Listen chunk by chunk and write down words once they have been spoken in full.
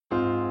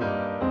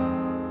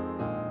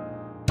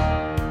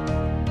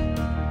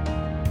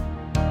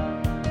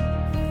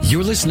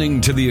You're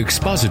listening to the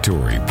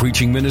expository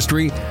preaching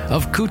ministry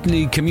of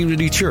Kootenai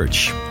Community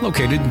Church,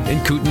 located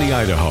in Kootenai,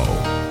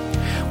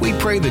 Idaho. We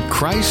pray that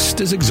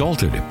Christ is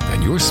exalted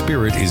and your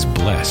spirit is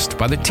blessed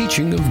by the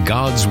teaching of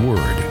God's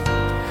Word.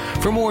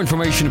 For more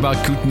information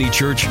about Kootenai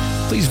Church,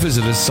 please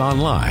visit us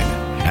online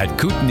at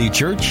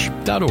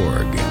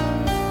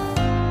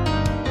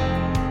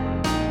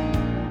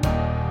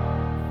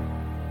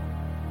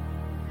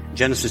kootenaichurch.org.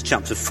 Genesis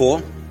chapter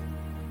 4.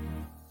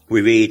 We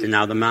read,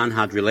 "Now the man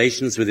had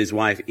relations with his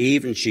wife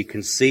Eve, and she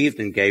conceived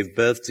and gave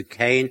birth to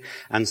Cain,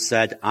 and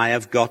said, I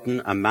have gotten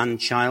a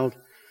man-child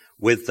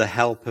with the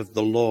help of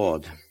the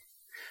Lord."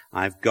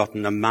 I've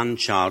gotten a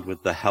man-child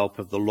with the help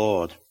of the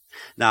Lord.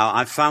 Now,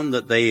 I've found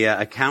that the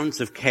account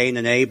of Cain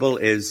and Abel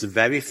is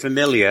very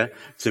familiar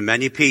to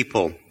many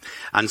people.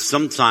 And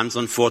sometimes,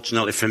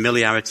 unfortunately,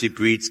 familiarity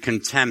breeds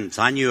contempt.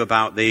 I knew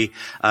about the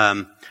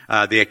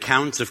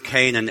account of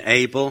Cain and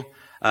Abel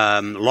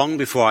long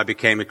before I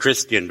became a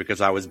Christian,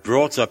 because I was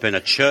brought up in a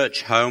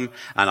church home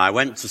and I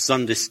went to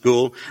Sunday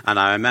school, and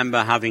I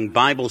remember having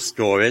Bible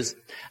stories,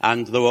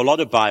 and there were a lot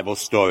of Bible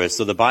stories.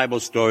 So the Bible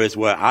stories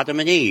were Adam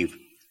and Eve,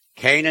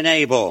 Cain and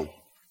Abel,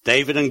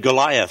 David and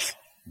Goliath,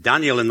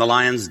 Daniel in the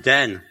lion's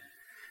den,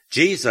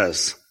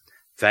 Jesus,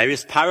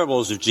 various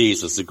parables of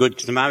Jesus, the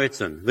Good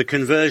Samaritan, the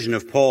conversion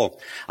of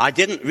Paul. I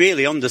didn't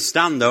really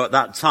understand, though, at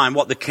that time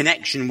what the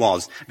connection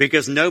was,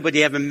 because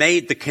nobody ever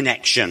made the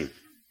connection.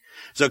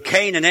 So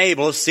Cain and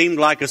Abel seemed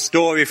like a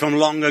story from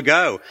long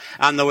ago,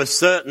 and there were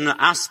certain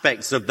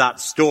aspects of that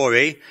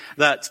story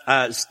that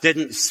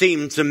didn't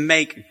seem to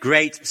make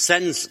great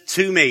sense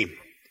to me.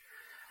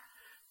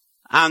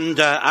 And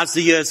as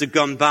the years have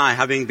gone by,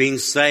 having been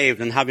saved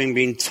and having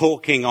been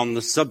talking on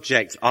the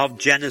subject of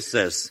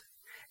Genesis,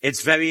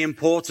 it's very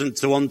important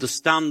to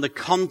understand the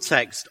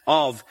context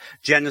of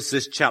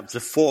Genesis chapter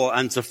 4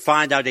 and to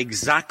find out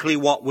exactly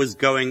what was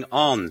going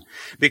on.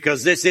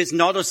 Because this is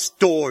not a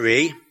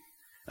story,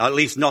 at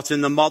least not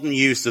in the modern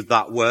use of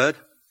that word.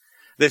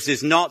 This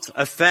is not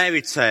a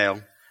fairy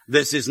tale.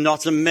 This is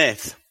not a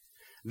myth.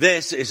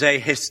 This is a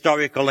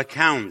historical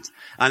account.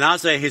 And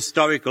as a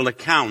historical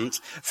account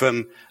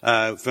from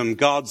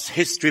God's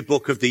history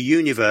book of the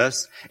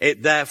universe,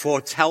 it therefore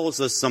tells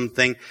us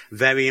something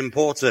very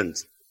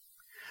important.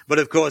 But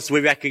of course, we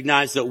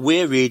recognize that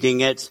we're reading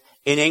it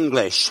in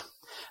English.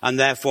 And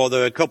therefore,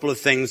 there are a couple of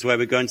things where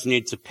we're going to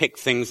need to pick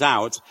things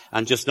out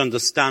and just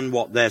understand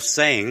what they're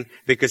saying,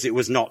 because it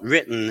was not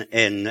written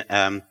in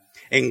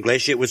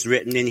English, it was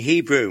written in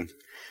Hebrew.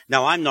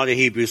 Now, I'm not a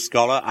Hebrew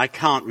scholar. I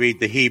can't read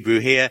the Hebrew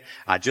here.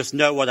 I just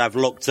know what I've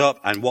looked up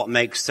and what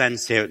makes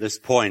sense here at this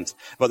point.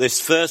 But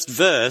this first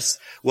verse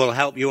will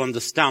help you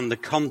understand the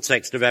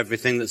context of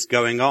everything that's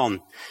going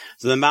on.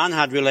 So the man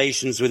had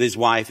relations with his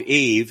wife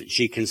Eve.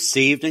 She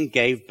conceived and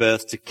gave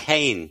birth to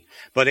Cain.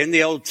 But in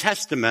the Old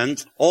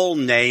Testament, all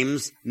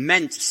names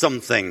meant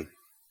something.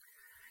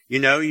 You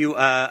know,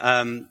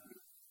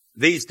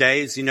 these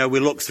days, you know,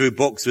 we look through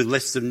books with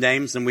lists of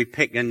names and we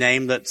pick a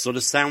name that sort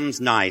of sounds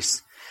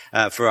nice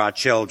for our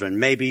children.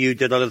 Maybe you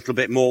did a little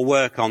bit more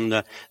work on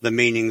the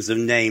meanings of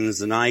names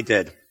than I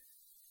did.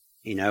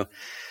 You know,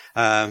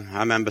 I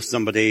remember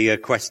somebody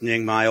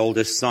questioning my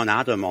oldest son,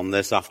 Adam, on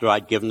this after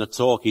I'd given a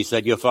talk. He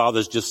said, "Your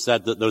father's just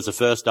said that there was a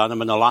first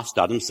Adam and a last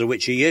Adam, so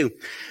which are you?"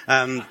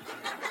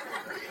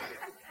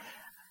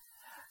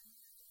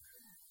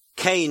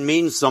 Cain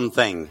means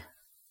something.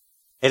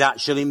 It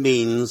actually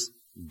means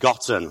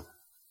gotten.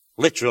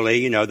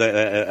 Literally, you know,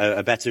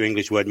 a better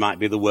English word might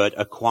be the word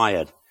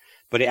acquired.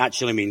 But it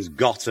actually means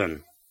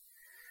gotten.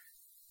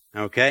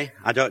 Okay?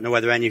 I don't know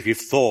whether any of you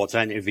thought,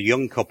 any of the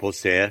young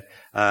couples here,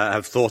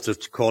 have thought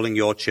of calling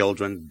your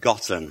children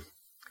Gotten.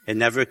 It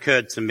never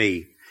occurred to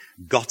me.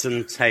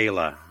 Gotten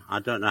Taylor. I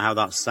don't know how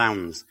that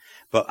sounds.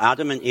 But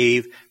Adam and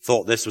Eve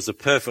thought this was a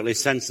perfectly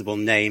sensible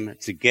name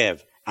to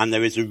give. And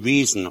there is a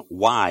reason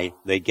why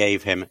they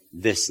gave him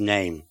this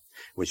name,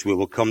 which we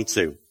will come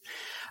to.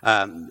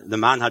 The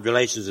man had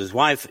relations with his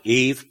wife,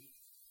 Eve.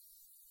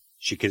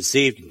 She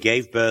conceived and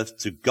gave birth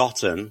to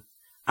Gotten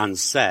and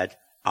said,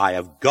 I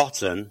have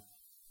gotten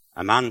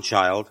a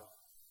man-child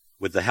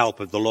with the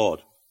help of the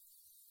Lord.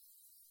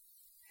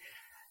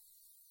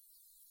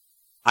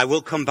 I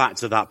will come back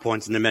to that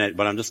point in a minute,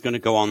 but I'm just going to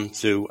go on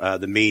to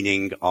the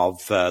meaning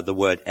of the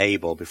word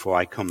Abel before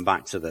I come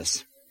back to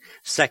this.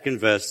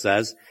 Second verse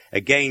says,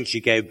 again she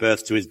gave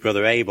birth to his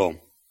brother Abel.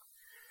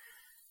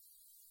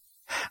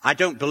 I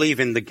don't believe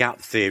in the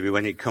gap theory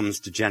when it comes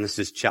to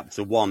Genesis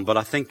chapter 1, but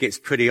I think it's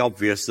pretty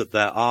obvious that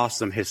there are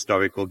some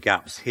historical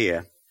gaps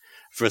here.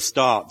 For a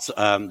start,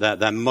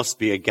 there must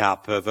be a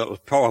gap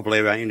of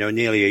probably,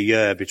 nearly a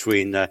year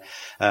between the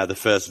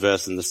first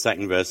verse and the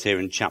second verse here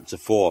in chapter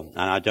 4.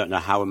 And I don't know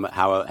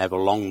however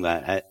long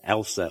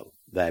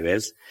there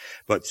is,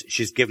 but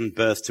she's given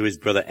birth to his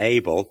brother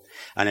Abel.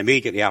 And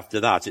immediately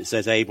after that, it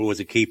says Abel was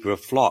a keeper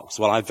of flocks.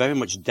 Well, I very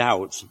much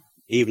doubt,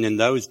 even in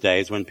those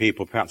days when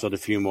people perhaps had a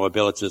few more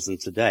abilities than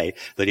today,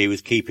 that he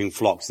was keeping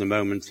flocks the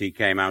moment he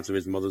came out of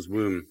his mother's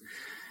womb.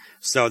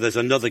 So there's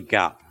another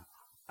gap.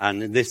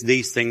 And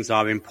these things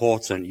are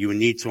important. You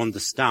need to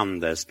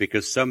understand this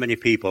because so many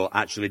people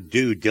actually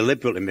do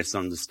deliberately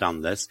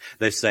misunderstand this.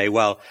 They say,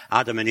 well,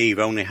 Adam and Eve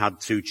only had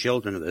 2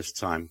 children at this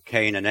time,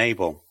 Cain and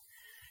Abel.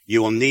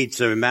 You will need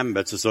to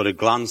remember to sort of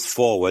glance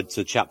forward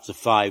to chapter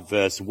 5,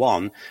 verse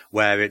 1,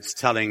 where it's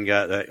telling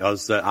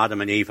us that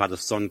Adam and Eve had a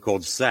son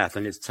called Seth,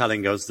 and it's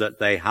telling us that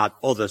they had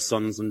other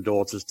sons and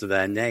daughters to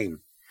their name.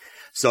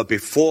 So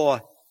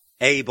before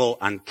Abel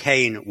and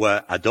Cain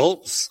were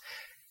adults,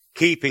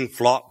 keeping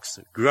flocks,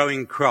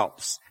 growing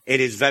crops, it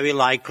is very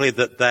likely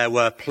that there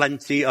were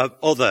plenty of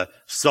other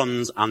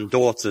sons and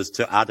daughters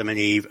to Adam and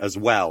Eve as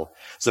well.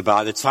 So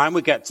by the time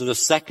we get to the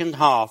second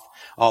half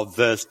of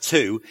verse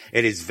 2,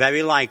 it is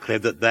very likely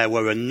that there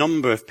were a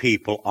number of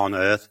people on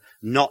earth,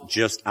 not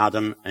just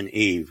Adam and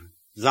Eve.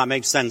 Does that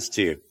make sense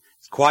to you?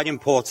 It's quite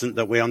important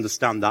that we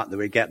understand that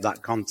we get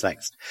that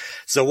context.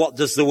 So what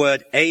does the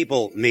word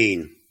Abel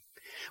mean?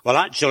 Well,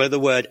 actually, the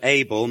word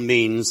Abel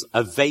means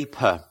a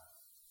vapor.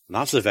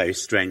 That's a very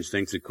strange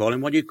thing to call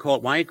him. Why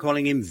are you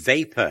calling him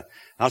Vapor?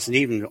 That's an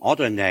even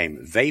odder name.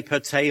 Vapor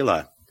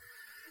Taylor.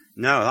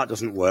 No, that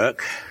doesn't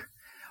work.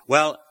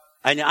 Well,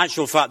 in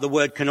actual fact, the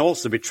word can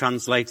also be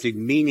translated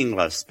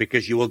meaningless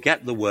because you will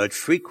get the word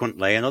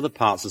frequently in other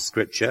parts of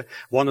Scripture.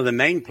 One of the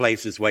main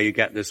places where you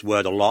get this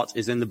word a lot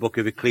is in the book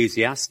of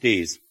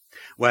Ecclesiastes,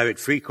 where it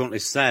frequently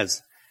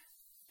says,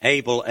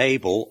 Abel,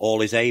 Abel,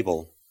 all is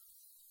able.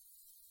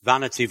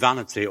 Vanity,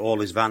 vanity,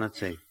 all is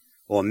vanity.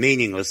 Or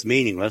meaningless,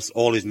 meaningless,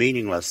 all is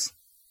meaningless.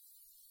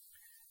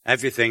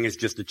 Everything is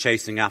just a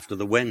chasing after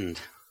the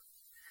wind.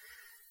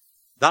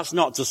 That's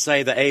not to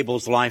say that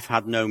Abel's life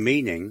had no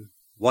meaning.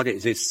 What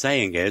it is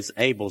saying is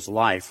Abel's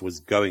life was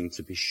going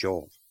to be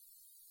short.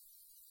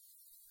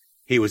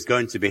 He was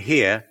going to be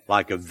here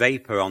like a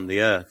vapor on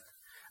the earth,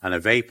 and a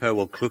vapor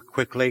will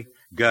quickly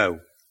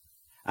go.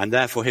 And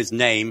therefore his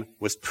name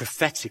was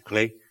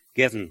prophetically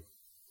given.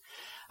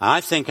 I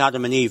think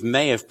Adam and Eve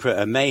may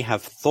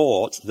have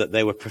thought that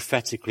they were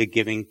prophetically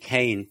giving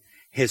Cain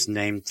his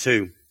name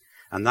too.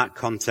 And that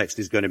context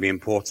is going to be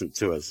important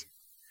to us.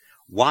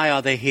 Why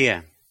are they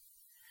here?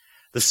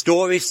 The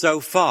story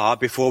so far,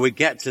 before we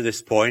get to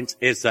this point,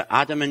 is that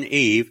Adam and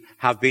Eve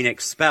have been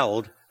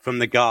expelled from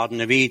the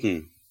Garden of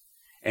Eden.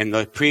 In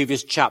the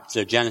previous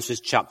chapter, Genesis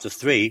chapter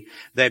 3,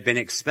 they've been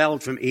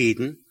expelled from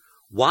Eden.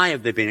 Why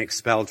have they been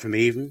expelled from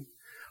Eden?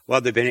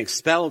 Well, they've been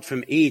expelled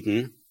from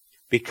Eden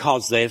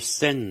because they have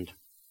sinned.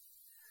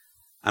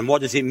 And what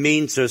does it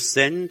mean to have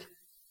sinned?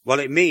 Well,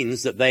 it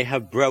means that they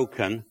have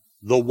broken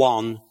the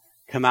one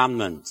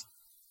commandment.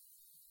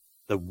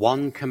 The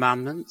one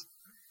commandment?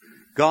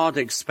 God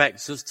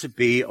expects us to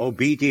be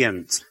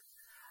obedient.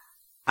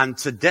 And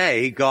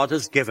today, God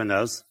has given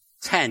us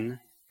 10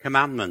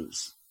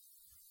 commandments.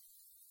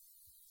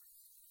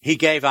 He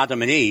gave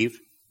Adam and Eve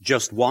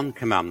just one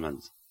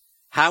commandment.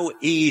 How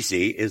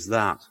easy is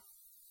that?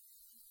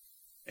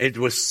 It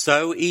was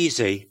so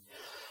easy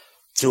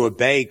to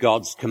obey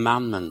God's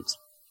commandment.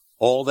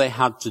 All they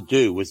had to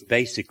do was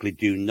basically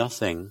do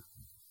nothing,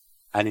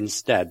 and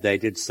instead they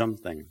did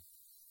something.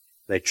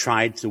 They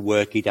tried to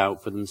work it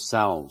out for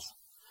themselves.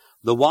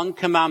 The one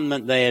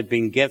commandment they had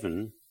been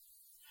given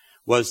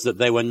was that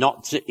they were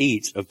not to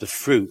eat of the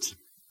fruit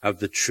of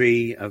the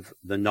tree of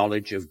the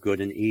knowledge of good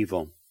and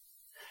evil.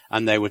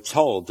 And they were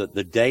told that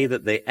the day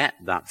that they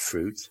ate that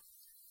fruit,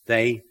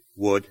 they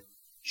would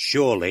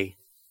surely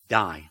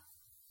die.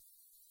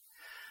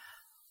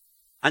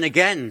 And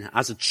again,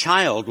 as a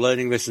child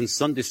learning this in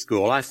Sunday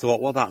school, I thought,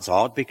 well, that's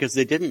odd because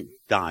they didn't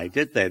die,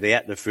 did they? They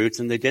ate the fruit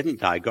and they didn't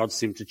die. God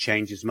seemed to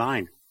change his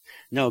mind.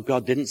 No,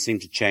 God didn't seem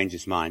to change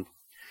his mind.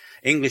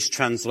 English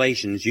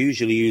translations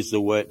usually use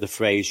the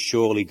phrase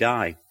surely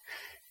die.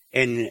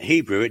 In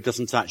Hebrew, it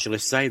doesn't actually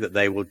say that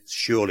they would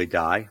surely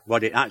die.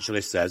 What it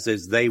actually says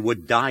is they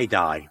would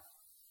die.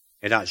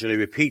 It actually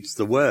repeats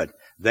the word.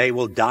 They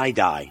will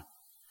die.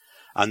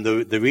 And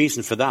the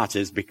reason for that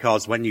is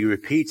because when you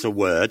repeat a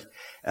word,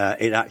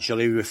 it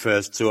actually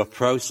refers to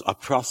a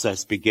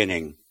process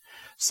beginning.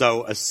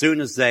 So as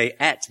soon as they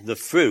ate the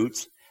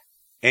fruit,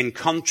 in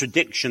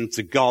contradiction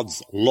to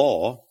God's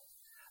law,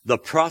 the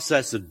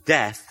process of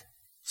death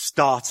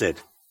started.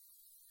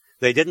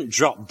 They didn't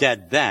drop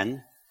dead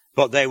then,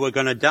 but they were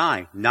going to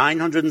die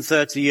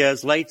 930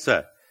 years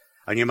later.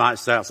 And you might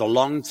say that's a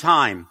long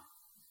time.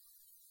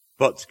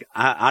 But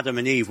Adam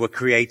and Eve were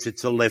created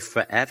to live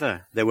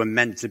forever. They were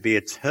meant to be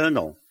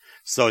eternal.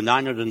 So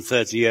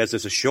 930 years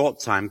is a short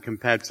time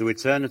compared to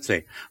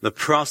eternity. The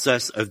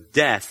process of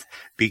death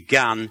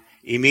began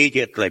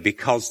immediately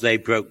because they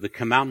broke the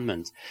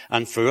commandment.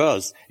 And for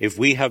us, if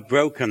we have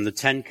broken the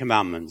 10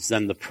 commandments,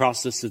 then the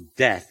process of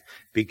death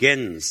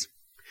begins.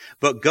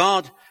 But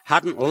God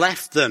hadn't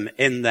left them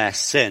in their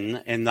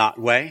sin in that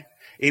way.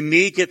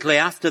 Immediately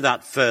after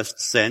that first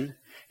sin,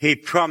 he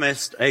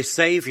promised a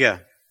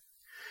savior.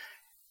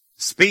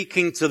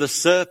 Speaking to the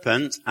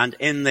serpent and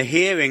in the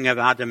hearing of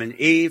Adam and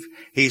Eve,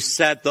 he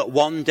said that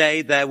one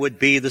day there would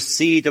be the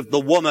seed of the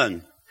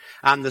woman,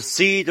 and the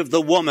seed of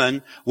the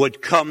woman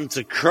would come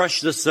to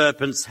crush the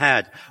serpent's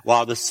head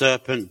while the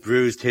serpent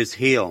bruised his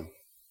heel.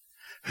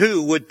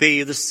 Who would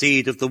be the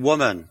seed of the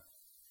woman?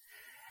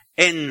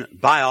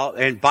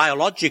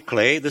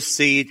 Biologically, the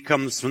seed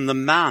comes from the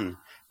man,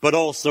 but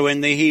also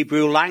in the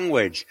Hebrew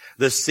language,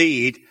 the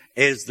seed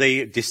is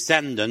the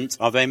descendant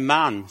of a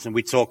man. And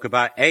we talk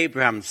about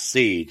Abraham's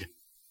seed.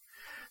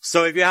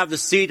 So if you have the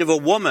seed of a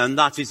woman,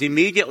 that is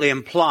immediately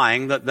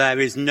implying that there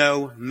is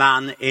no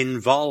man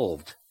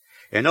involved.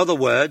 In other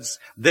words,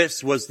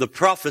 this was the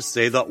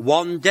prophecy that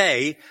one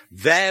day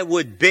there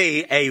would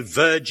be a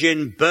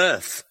virgin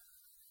birth.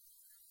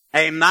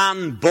 A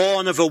man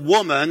born of a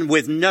woman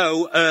with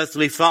no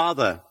earthly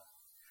father.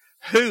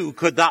 Who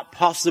could that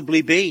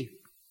possibly be?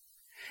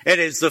 It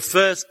is the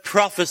first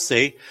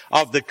prophecy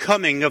of the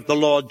coming of the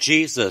Lord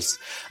Jesus.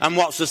 And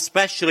what's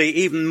especially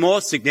even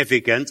more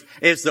significant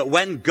is that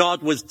when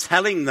God was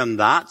telling them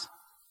that,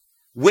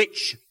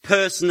 which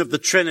person of the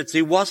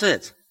Trinity was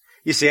it?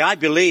 You see, I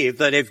believe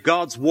that if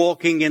God's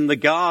walking in the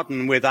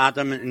garden with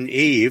Adam and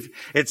Eve,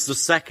 it's the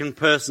second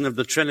person of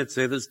the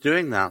Trinity that's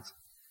doing that.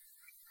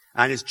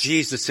 And it's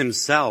Jesus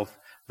himself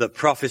that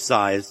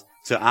prophesies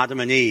to Adam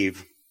and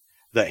Eve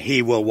that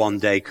he will one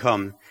day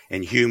come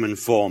in human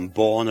form,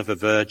 born of a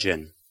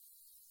virgin.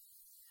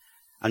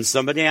 And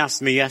somebody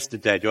asked me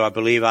yesterday, do I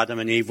believe Adam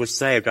and Eve were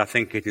saved? I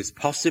think it is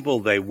possible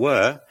they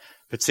were,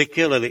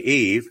 particularly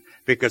Eve,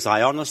 because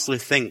I honestly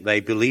think they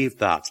believed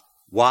that.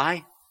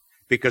 Why?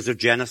 Because of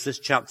Genesis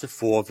chapter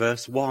 4,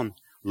 verse 1.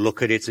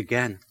 Look at it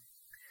again.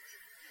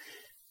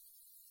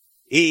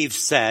 Eve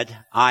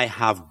said, I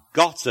have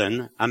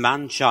gotten a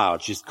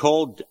man-child. She's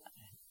called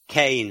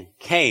Cain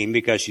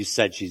because she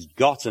said she's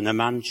gotten a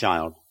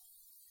man-child.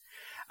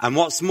 And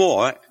what's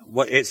more,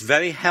 it's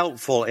very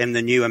helpful in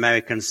the New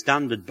American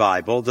Standard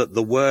Bible that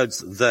the words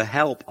the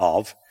help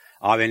of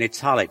are in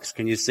italics.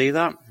 Can you see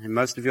that? In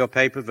most of your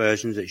paper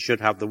versions, it should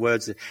have the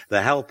words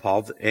the help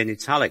of in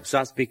italics.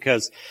 That's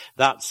because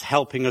that's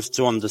helping us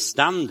to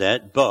understand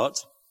it,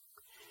 but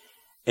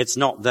it's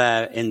not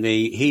there in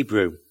the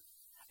Hebrew.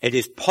 It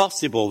is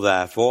possible,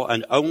 therefore,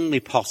 and only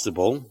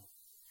possible,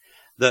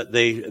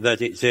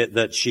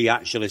 that she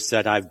actually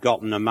said, I've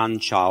gotten a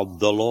man-child,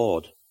 the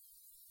Lord.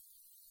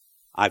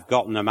 I've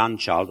gotten a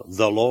man-child,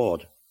 the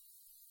Lord.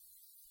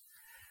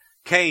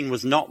 Cain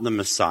was not the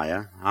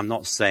Messiah. I'm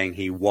not saying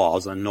he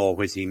was, and nor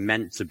was he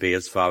meant to be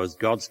as far as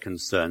God's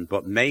concerned,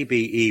 but maybe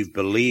Eve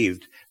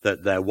believed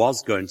that there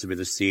was going to be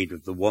the seed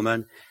of the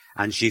woman,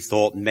 and she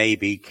thought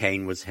maybe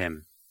Cain was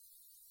him.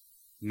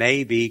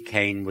 Maybe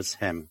Cain was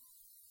him.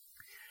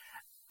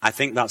 I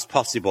think that's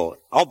possible.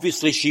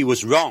 Obviously she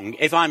was wrong.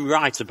 If I'm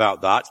right about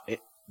that,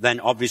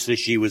 then obviously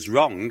she was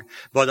wrong,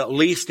 but at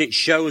least it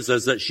shows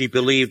us that she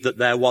believed that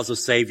there was a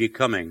Savior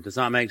coming. Does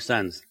that make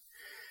sense?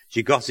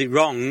 She got it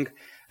wrong.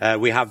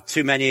 We have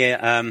too many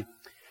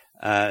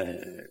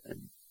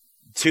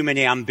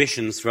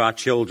ambitions for our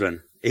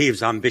children.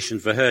 Eve's ambition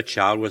for her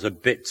child was a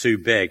bit too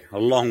big, a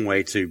long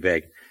way too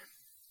big.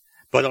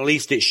 But at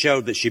least it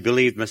showed that she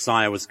believed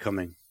Messiah was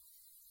coming.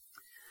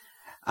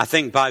 I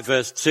think by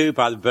verse 2,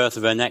 by the birth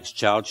of her next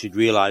child, she'd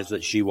realized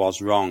that she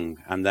was wrong,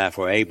 and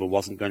therefore Abel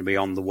wasn't going to be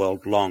on the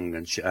world long,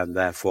 and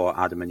therefore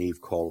Adam and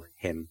Eve call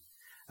him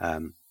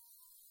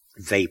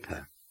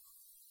vapor.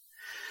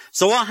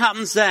 So what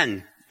happens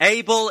then?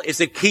 Abel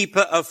is a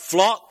keeper of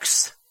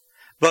flocks,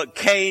 but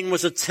Cain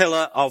was a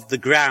tiller of the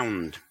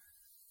ground.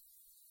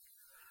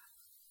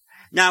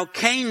 Now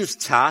Cain's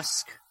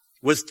task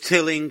was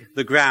tilling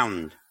the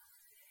ground.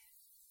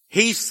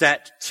 He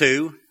set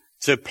to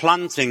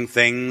planting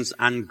things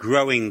and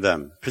growing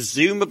them,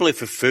 presumably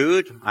for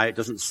food. It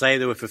doesn't say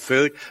they were for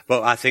food,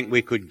 but I think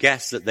we could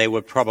guess that they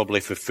were probably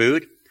for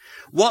food.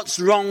 What's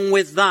wrong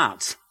with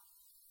that?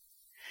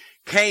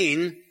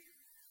 Cain,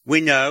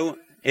 we know,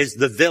 is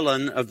the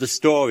villain of the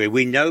story.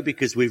 We know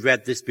because we've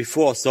read this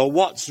before. So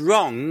what's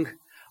wrong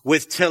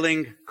with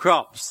tilling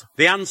crops?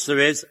 The answer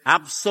is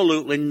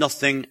absolutely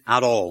nothing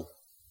at all.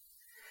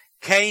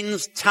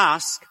 Cain's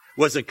task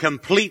was a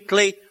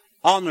completely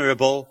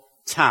honorable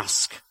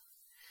task.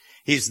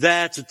 He's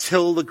there to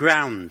till the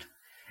ground.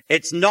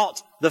 It's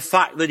not the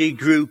fact that he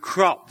grew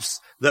crops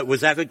that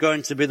was ever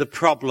going to be the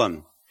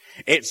problem.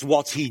 It's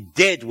what he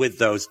did with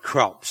those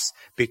crops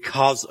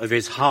because of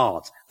his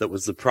heart that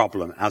was the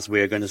problem, as we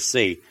are going to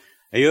see.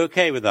 Are you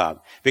okay with that?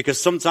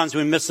 Because sometimes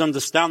we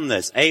misunderstand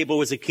this. Abel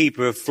was a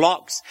keeper of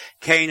flocks,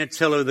 Cain a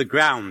tiller of the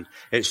ground.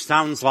 It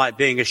sounds like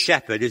being a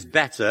shepherd is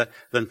better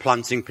than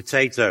planting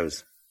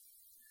potatoes.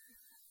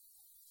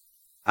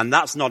 And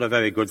that's not a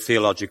very good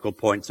theological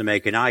point to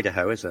make in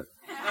Idaho, is it?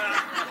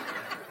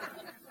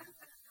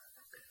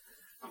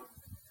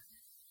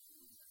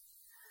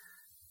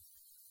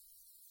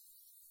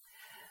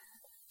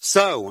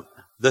 So,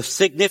 the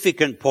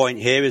significant point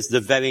here is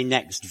the very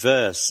next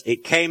verse.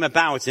 It came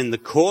about in the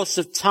course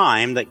of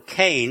time that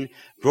Cain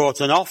brought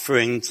an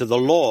offering to the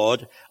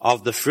Lord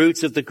of the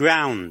fruit of the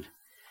ground.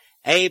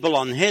 Abel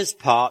on his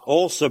part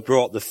also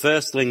brought the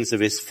firstlings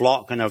of his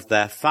flock and of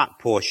their fat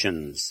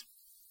portions.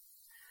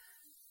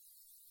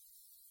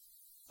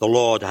 The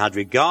Lord had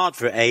regard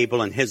for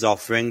Abel and his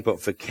offering,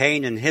 but for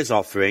Cain and his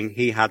offering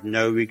he had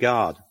no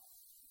regard.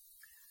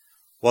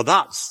 Well,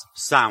 that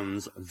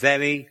sounds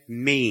very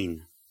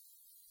mean.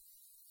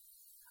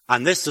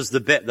 And this is the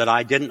bit that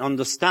I didn't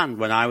understand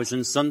when I was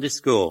in Sunday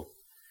school.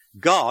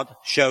 God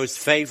shows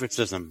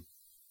favoritism.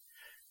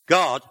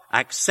 God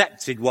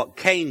accepted what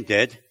Cain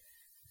did,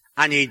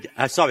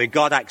 and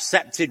God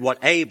accepted what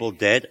Abel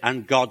did,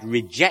 and God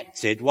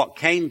rejected what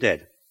Cain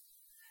did.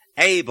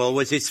 Abel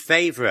was his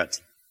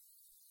favorite.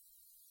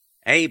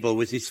 Abel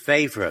was his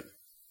favorite.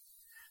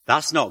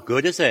 That's not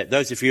good, is it?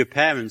 Those of you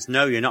parents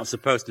know you're not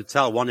supposed to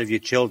tell one of your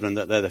children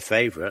that they're the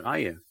favorite, are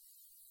you?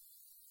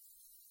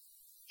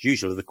 It's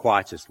usually the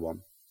quietest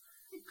one.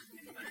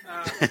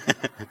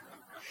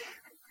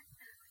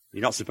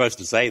 You're not supposed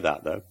to say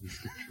that, though.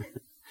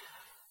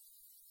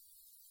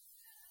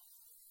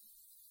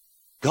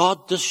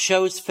 God just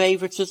shows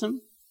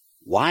favoritism?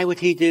 Why would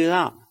he do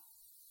that?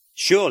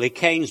 Surely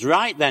Cain's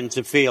right then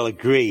to feel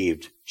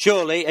aggrieved.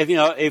 Surely,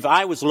 if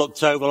I was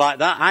looked over like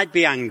that, I'd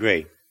be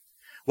angry.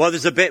 Well,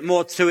 there's a bit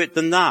more to it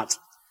than that.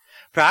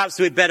 Perhaps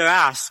we'd better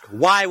ask,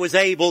 why was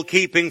Abel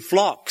keeping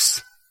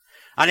flocks?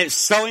 And it's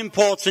so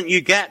important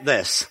you get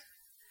this.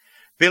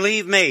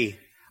 Believe me,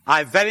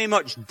 I very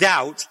much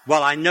doubt,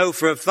 I know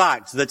for a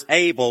fact that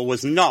Abel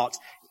was not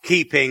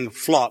keeping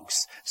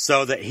flocks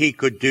so that he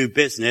could do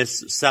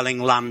business selling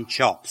lamb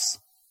chops.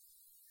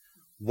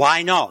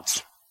 Why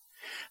not?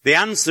 The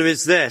answer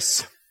is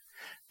this.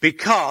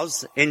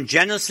 Because in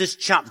Genesis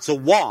chapter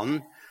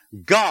 1,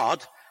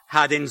 God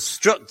had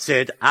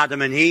instructed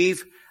Adam and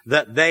Eve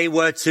that they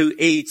were to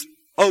eat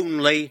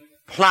only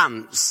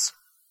plants.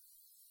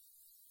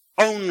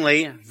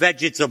 Only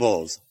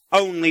vegetables.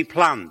 Only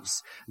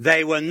plants.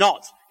 They were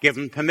not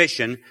given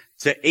permission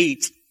to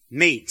eat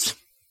meat.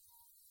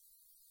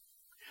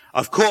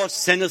 Of course,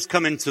 sin has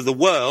come into the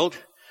world,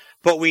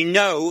 but we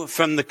know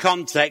from the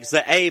context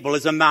that Abel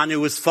is a man who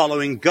was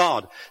following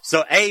God.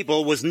 So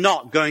Abel was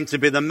not going to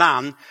be the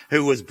man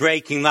who was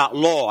breaking that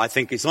law. I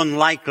think it's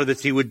unlikely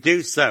that he would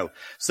do so.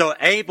 So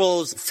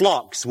Abel's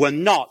flocks were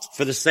not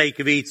for the sake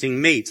of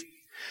eating meat.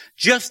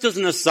 Just as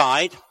an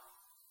aside,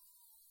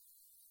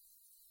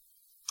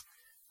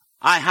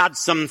 I had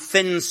some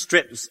thin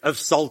strips of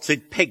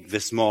salted pig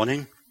this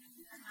morning.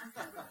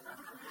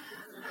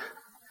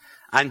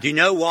 And you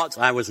know what?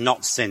 I was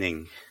not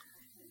sinning.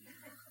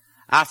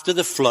 After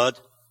the flood,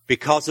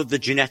 because of the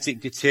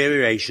genetic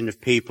deterioration of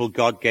people,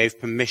 God gave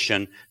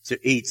permission to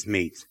eat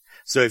meat.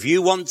 So if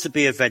you want to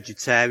be a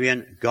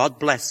vegetarian, God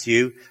bless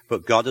you,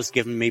 but God has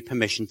given me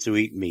permission to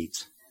eat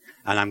meat.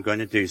 And I'm going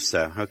to do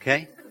so,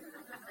 okay?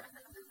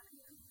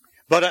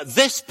 But at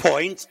this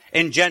point,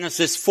 in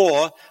Genesis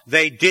 4,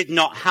 they did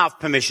not have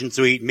permission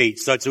to eat meat.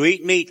 So to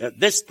eat meat at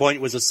this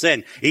point was a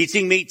sin.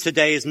 Eating meat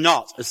today is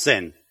not a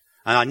sin.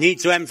 And I need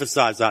to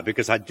emphasize that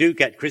because I do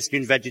get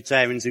Christian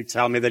vegetarians who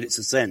tell me that it's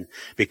a sin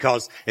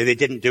because they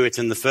didn't do it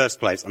in the first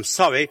place. I'm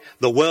sorry,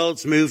 the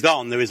world's moved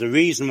on. There is a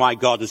reason why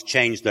God has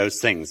changed those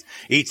things.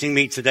 Eating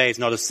meat today is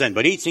not a sin,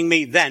 but eating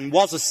meat then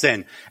was a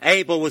sin.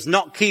 Abel was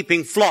not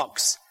keeping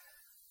flocks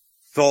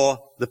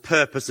for the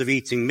purpose of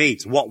eating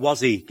meat. What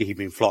was he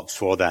keeping flocks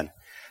for then?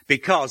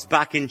 Because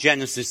back in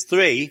Genesis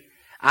 3,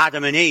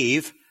 Adam and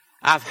Eve,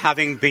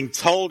 having been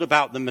told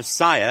about the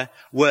Messiah,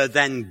 were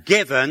then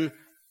given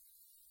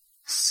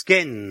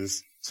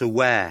skins to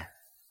wear,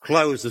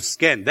 clothes of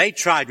skin. They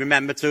tried,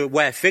 remember, to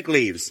wear fig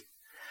leaves.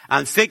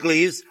 And fig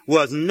leaves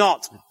was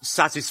not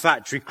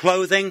satisfactory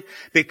clothing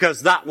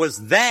because that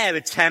was their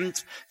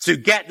attempt to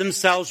get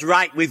themselves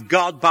right with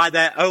God by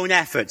their own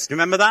efforts. Do you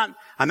remember that?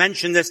 I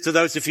mentioned this to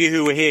those of you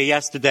who were here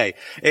yesterday.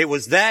 It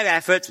was their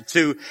effort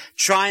to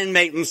try and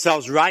make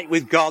themselves right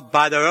with God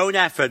by their own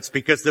efforts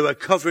because they were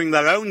covering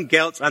their own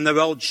guilt and their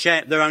own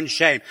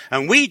shame.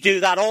 And we do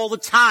that all the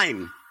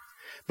time.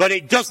 But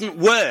it doesn't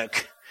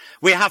work.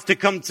 We have to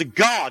come to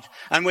God,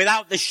 and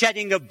without the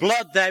shedding of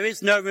blood, there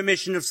is no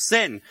remission of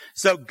sin.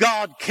 So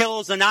God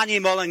kills an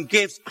animal and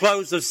gives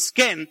clothes of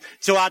skin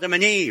to Adam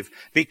and Eve,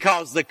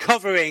 because the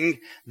covering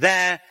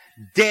there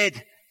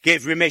did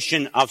give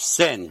remission of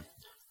sin.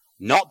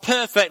 Not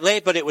perfectly,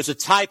 but it was a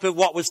type of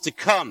what was to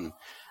come.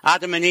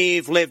 Adam and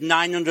Eve lived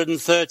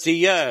 930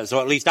 years,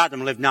 or at least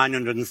Adam lived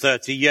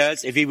 930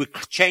 years. If he would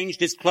change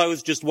his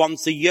clothes just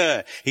once a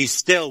year,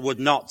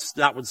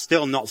 that would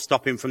still not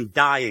stop him from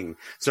dying.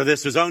 So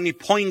this was only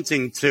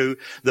pointing to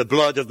the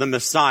blood of the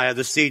Messiah,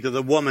 the seed of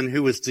the woman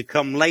who was to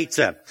come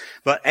later.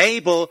 But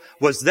Abel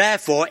was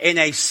therefore, in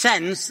a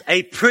sense,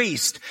 a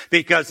priest,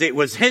 because it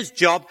was his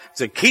job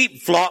to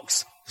keep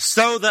flocks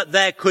so that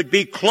there could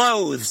be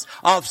clothes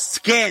of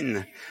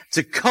skin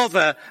to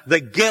cover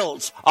the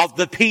guilt of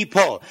the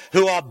people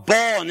who are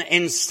born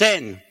in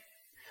sin.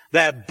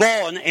 They're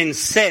born in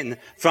sin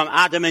from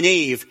Adam and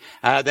Eve.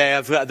 They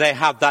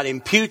have that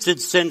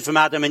imputed sin from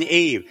Adam and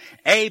Eve.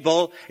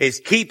 Abel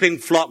is keeping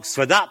flocks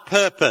for that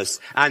purpose.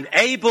 And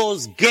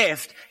Abel's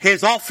gift,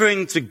 his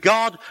offering to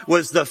God,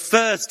 was the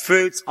first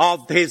fruits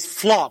of his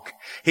flock.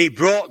 He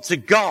brought to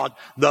God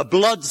the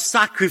blood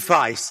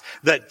sacrifice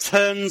that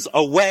turns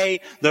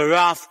away the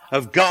wrath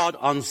of God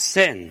on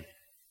sin.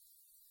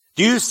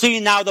 Do you see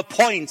now the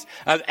point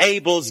of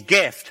Abel's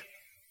gift?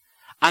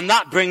 And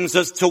that brings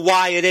us to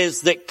why it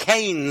is that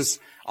Cain's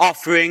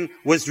offering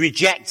was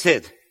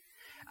rejected.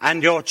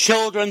 And your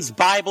children's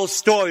Bible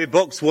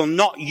storybooks will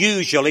not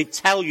usually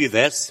tell you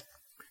this,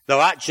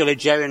 though actually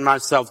Jerry and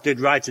myself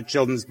did write a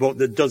children's book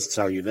that does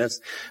tell you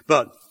this.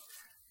 But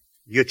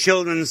your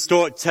children's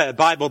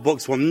Bible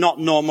books will not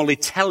normally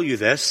tell you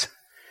this.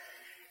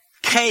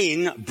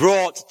 Cain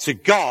brought to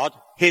God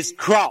his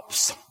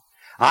crops.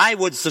 I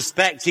would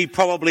suspect he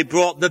probably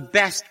brought the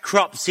best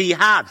crops he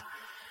had.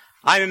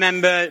 I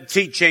remember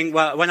teaching,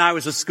 when I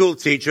was a school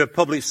teacher, a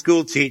public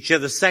school teacher,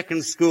 the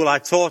second school I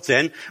taught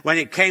in, when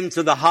it came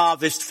to the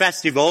Harvest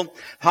Festival.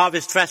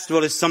 Harvest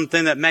Festival is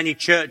something that many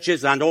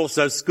churches and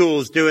also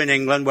schools do in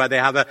England, where they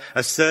have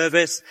a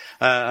service,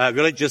 a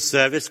religious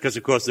service, because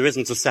of course there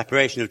isn't a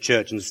separation of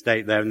church and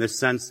state there in this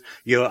sense.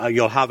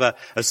 You'll have a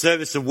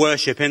service of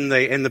worship in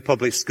the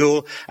public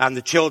school, and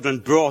the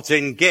children brought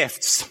in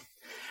gifts.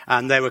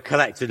 And they were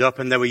collected up,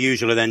 and they were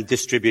usually then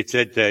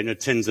distributed,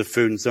 tins of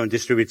food and so on,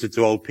 distributed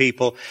to old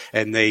people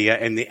in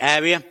the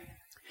area.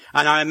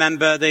 And I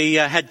remember the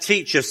head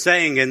teacher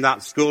saying in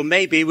that school,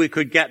 maybe we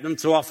could get them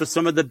to offer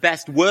some of the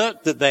best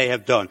work that they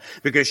have done,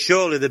 because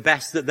surely the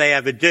best that they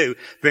ever do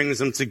brings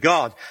them to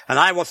God. And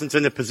I wasn't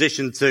in a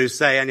position to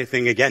say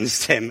anything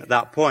against him at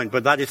that point,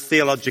 but that is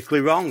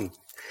theologically wrong.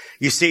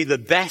 You see, the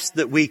best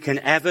that we can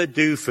ever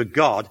do for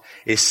God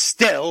is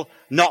still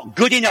not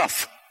good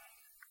enough.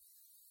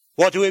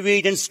 What do we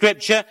read in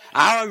Scripture?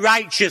 Our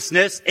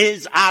righteousness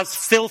is as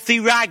filthy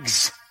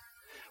rags.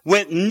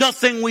 With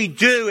nothing we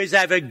do is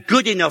ever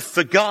good enough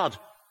for God.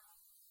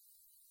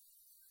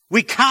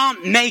 We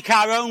can't make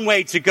our own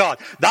way to God.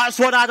 That's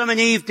what Adam and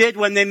Eve did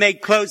when they made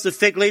clothes of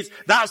fig leaves.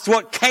 That's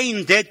what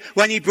Cain did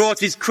when he brought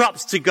his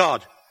crops to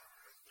God.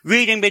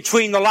 Reading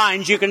between the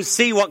lines, you can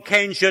see what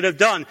Cain should have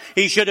done.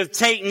 He should have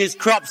taken his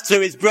crops to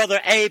his brother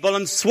Abel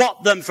and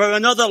swapped them for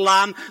another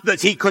lamb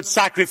that he could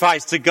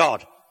sacrifice to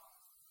God.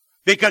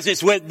 Because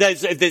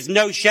if there's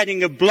no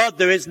shedding of blood,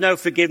 there is no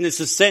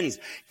forgiveness of sins.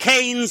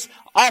 Cain's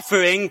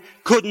offering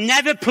could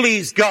never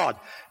please God.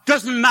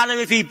 Doesn't matter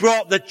if he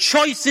brought the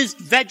choicest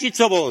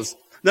vegetables,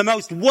 the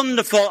most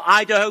wonderful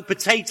Idaho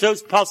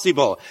potatoes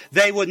possible.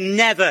 They would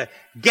never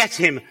get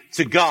him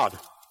to God.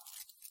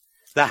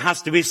 There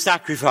has to be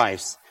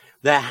sacrifice.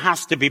 There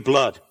has to be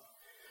blood.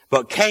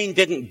 But Cain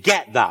didn't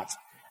get that,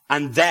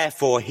 and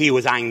therefore he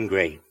was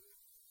angry.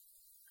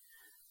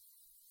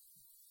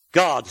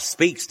 God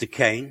speaks to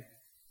Cain.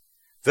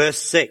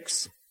 Verse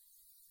 6.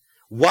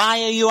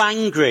 Why are you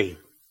angry?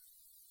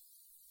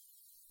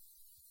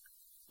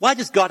 Why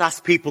does God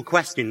ask people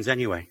questions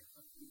anyway?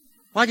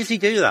 Why does he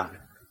do that?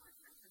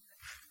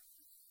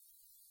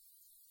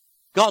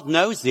 God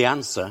knows the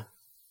answer.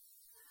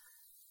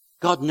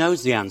 God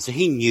knows the answer.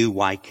 He knew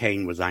why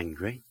Cain was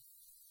angry.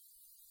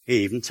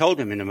 He even told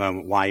him in a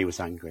moment why he was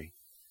angry.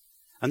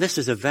 And this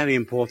is a very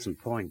important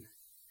point.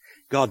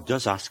 God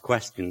does ask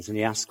questions, and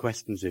he asks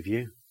questions of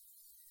you.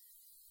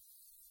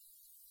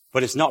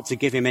 But it's not to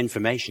give him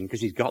information,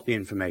 because he's got the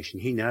information.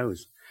 He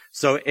knows.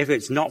 So if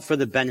it's not for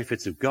the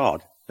benefit of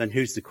God, then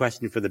who's the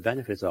question for the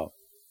benefit of?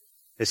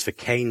 It's for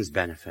Cain's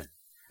benefit.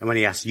 And when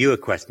he asks you a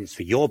question, it's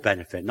for your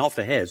benefit, not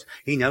for his.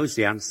 He knows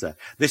the answer.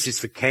 This is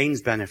for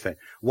Cain's benefit.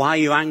 Why are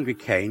you angry,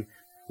 Cain?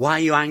 Why are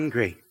you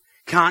angry?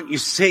 Can't you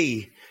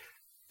see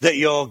that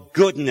your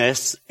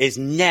goodness is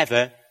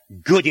never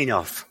good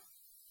enough?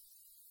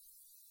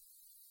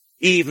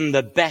 Even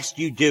the best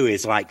you do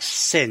is like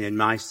sin in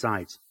my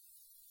sight.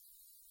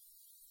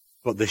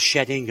 But the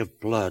shedding of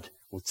blood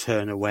will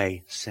turn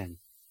away sin.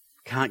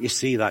 Can't you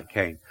see that,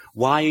 Cain?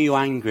 Why are you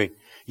angry?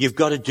 You've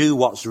got to do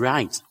what's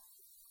right.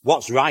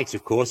 What's right,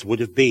 of course,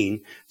 would have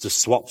been to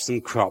swap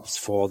some crops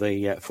for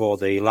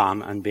the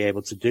lamb and be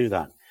able to do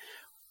that.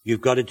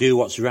 You've got to do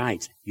what's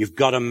right. You've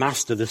got to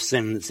master the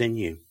sin that's in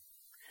you.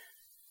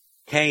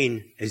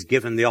 Cain is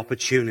given the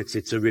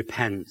opportunity to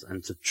repent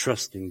and to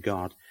trust in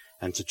God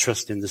and to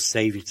trust in the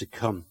Savior to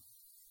come.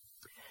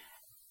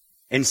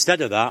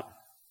 Instead of that,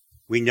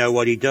 we know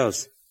what he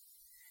does.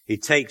 He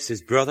takes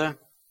his brother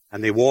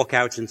and they walk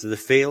out into the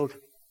field,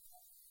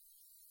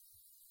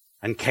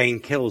 and Cain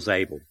kills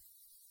Abel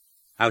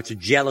out of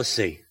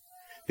jealousy,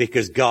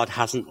 because God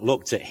hasn't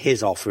looked at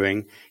his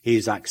offering.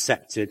 He's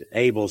accepted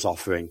Abel's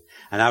offering.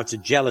 And out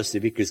of jealousy,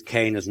 because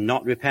Cain has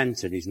not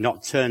repented, he's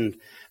not turned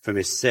from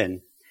his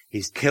sin,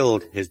 he's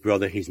killed his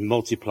brother, he's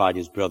multiplied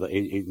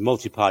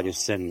his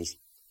sins.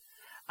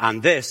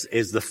 And this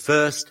is the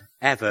first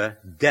ever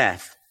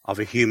death of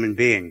a human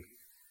being.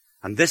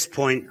 And this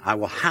point I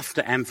will have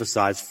to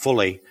emphasize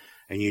fully,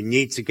 and you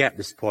need to get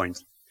this point.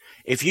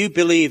 If you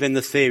believe in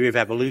the theory of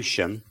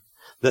evolution,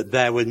 that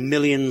there were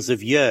millions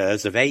of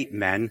years of ape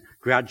men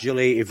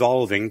gradually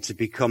evolving to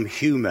become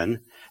human,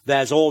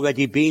 there's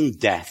already been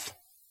death.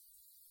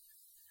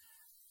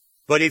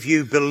 But if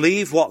you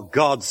believe what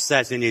God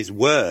says in his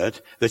word,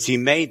 that he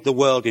made the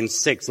world in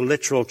 6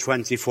 literal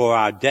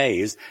 24-hour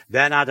days,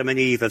 then Adam and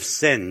Eve have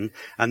sinned,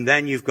 and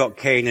then you've got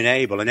Cain and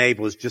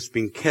Abel has just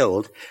been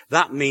killed,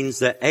 that means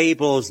that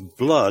Abel's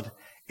blood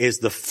is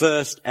the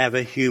first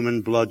ever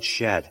human blood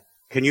shed.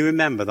 Can you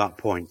remember that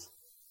point?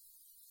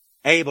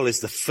 Abel is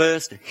the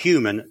first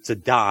human to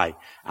die,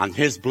 and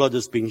his blood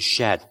has been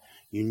shed.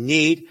 You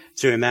need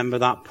to remember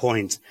that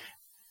point.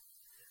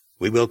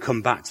 We will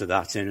come back to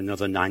that in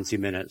another 90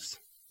 minutes.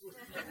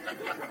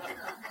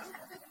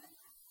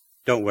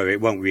 Don't worry,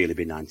 it won't really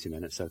be 90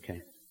 minutes,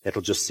 okay?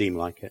 It'll just seem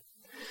like it.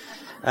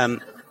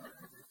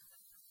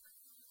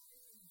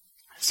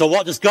 So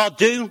what does God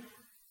do?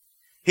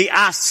 He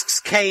asks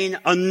Cain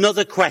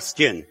another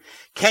question.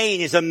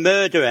 Cain is a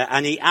murderer,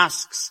 and he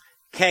asks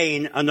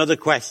Cain another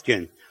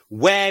question.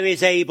 Where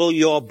is Abel,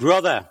 your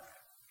brother?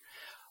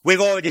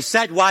 We've already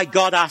said why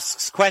God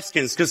asks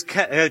questions,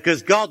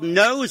 because God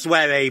knows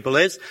where Abel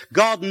is.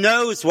 God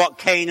knows what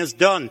Cain has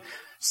done.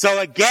 So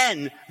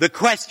again, the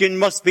question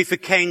must be for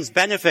Cain's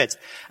benefit.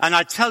 And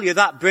I tell you,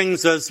 that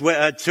brings us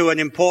to an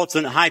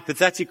important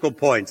hypothetical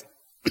point.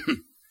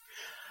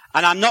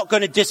 And I'm not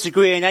going to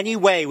disagree in any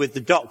way with the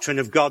doctrine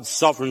of God's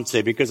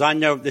sovereignty, because I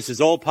know this is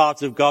all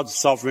part of God's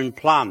sovereign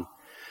plan.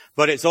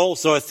 But it's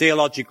also a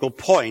theological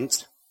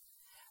point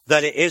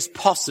that it is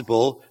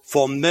possible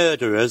for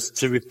murderers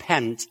to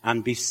repent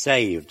and be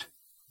saved.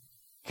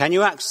 Can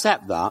you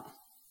accept that?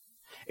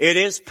 It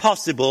is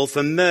possible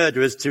for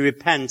murderers to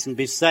repent and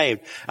be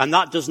saved. And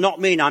that does not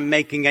mean I'm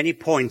making any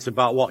point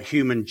about what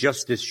human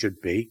justice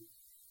should be.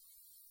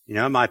 You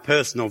know, my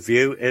personal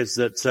view is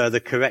that the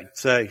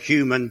correct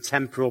human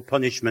temporal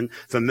punishment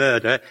for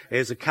murder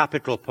is a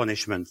capital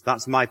punishment.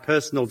 That's my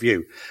personal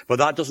view. But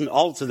that doesn't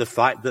alter the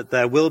fact that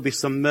there will be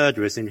some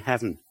murderers in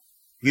heaven.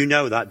 You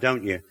know that,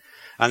 don't you?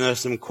 And there are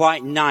some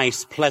quite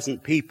nice,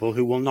 pleasant people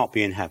who will not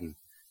be in heaven.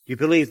 Do you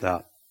believe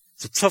that?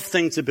 It's a tough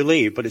thing to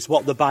believe, but it's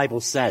what the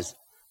Bible says.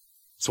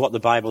 It's what the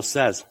Bible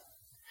says.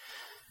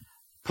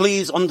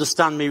 Please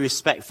understand me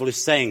respectfully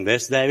saying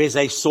this. There is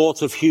a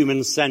sort of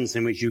human sense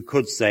in which you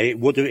could say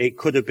it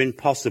could have been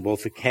possible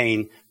for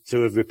Cain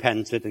to have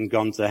repented and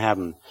gone to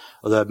heaven.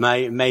 Or there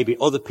may be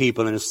other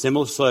people in a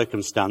similar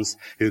circumstance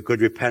who could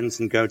repent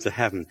and go to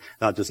heaven.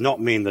 That does not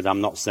mean that I'm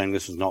not saying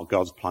this is not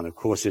God's plan. Of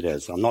course it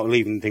is. I'm not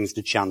leaving things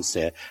to chance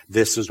here.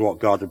 This is what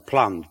God had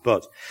planned.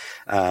 But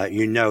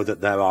you know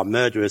that there are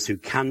murderers who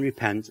can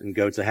repent and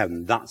go to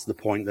heaven. That's the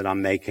point that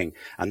I'm making.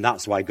 And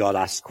that's why God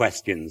asks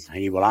questions.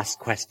 And he will ask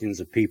questions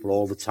of people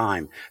all the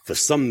time. For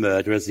some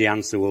murderers, the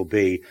answer will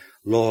be,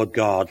 Lord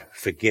God,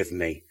 forgive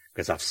me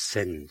because I've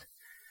sinned.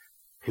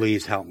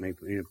 Please help me.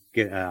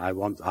 I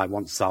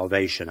want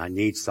salvation. I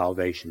need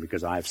salvation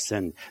because I have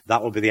sinned.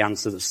 That will be the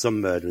answer that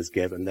some murderers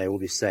give, and they will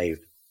be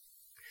saved.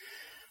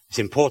 It's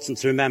important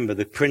to remember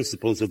the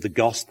principles of the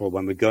gospel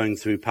when we're going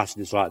through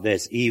passages like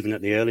this, even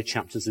at the early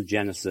chapters of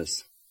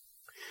Genesis.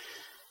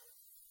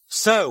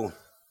 So,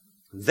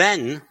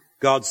 then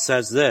God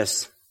says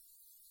this.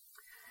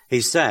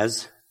 He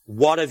says,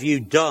 what have you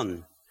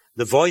done?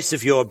 The voice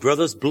of your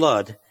brother's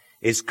blood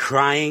is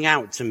crying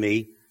out to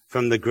me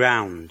from the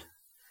ground.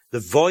 The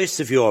voice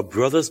of your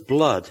brother's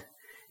blood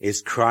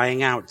is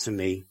crying out to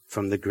me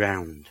from the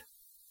ground.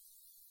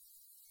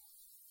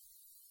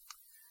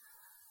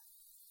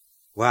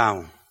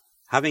 Wow.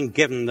 Having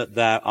given that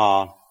there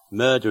are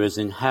murderers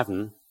in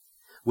heaven,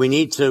 we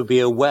need to be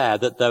aware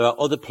that there are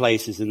other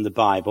places in the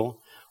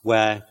Bible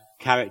where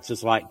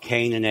characters like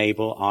Cain and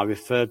Abel are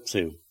referred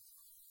to.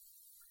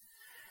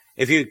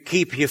 If you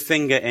keep your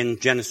finger in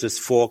Genesis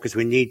 4, because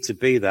we need to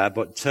be there,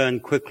 but turn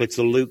quickly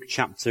to Luke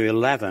chapter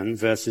 11,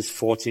 verses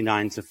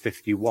 49 to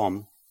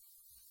 51.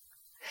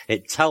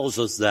 It tells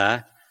us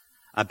there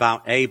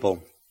about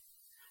Abel.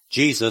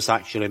 Jesus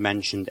actually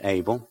mentioned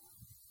Abel.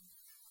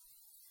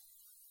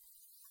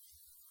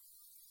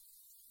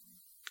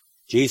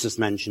 Jesus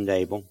mentioned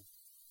Abel.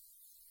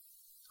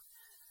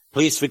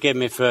 Please forgive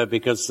me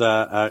because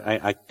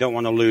I don't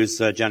want to lose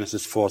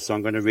Genesis 4, so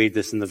I'm going to read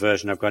this in the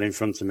version I've got in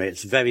front of me.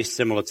 It's very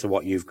similar to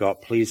what you've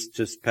got. Please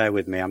just bear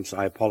with me.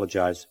 I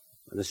apologize.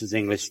 This is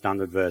English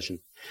Standard Version.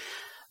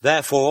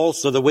 Therefore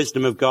also the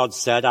wisdom of God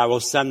said, I will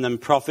send them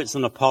prophets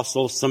and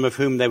apostles, some of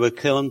whom they will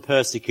kill and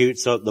persecute,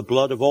 so that the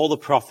blood of all the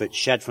prophets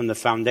shed from the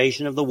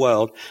foundation of the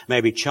world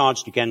may be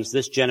charged against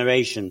this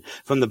generation,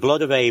 from the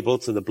blood of Abel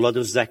to the blood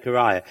of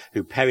Zechariah,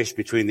 who perished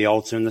between the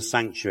altar and the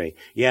sanctuary.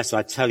 Yes,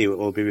 I tell you, it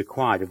will be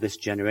required of this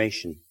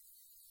generation.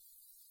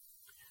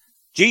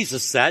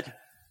 Jesus said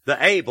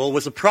that Abel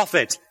was a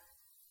prophet.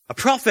 A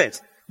prophet.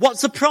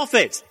 What's a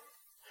prophet?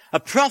 A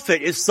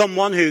prophet is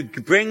someone who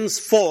brings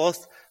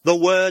forth the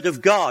word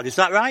of God. Is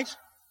that right?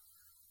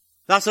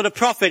 That's what a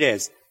prophet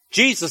is.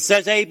 Jesus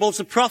says Abel's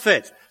a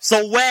prophet.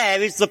 So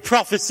where is the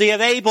prophecy of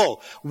Abel?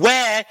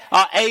 Where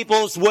are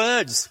Abel's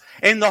words?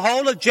 In the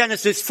whole of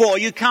Genesis 4,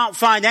 you can't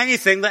find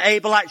anything that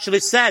Abel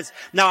actually says.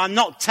 Now, I'm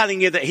not telling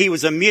you that he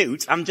was a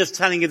mute. I'm just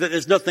telling you that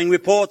there's nothing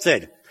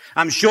reported.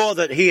 I'm sure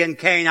that he and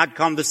Cain had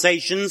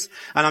conversations,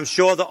 and I'm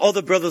sure that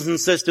other brothers and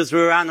sisters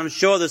were around. I'm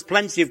sure there's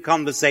plenty of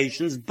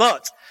conversations,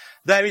 but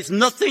there is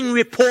nothing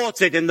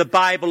reported in the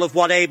Bible of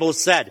what Abel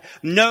said.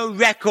 No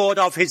record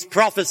of his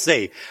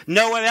prophecy.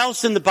 Nowhere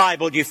else in the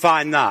Bible do you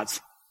find that.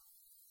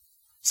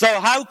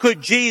 So how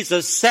could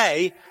Jesus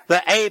say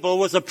that Abel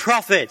was a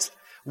prophet?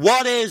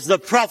 What is the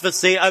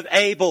prophecy of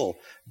Abel?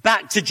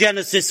 Back to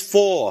Genesis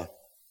 4.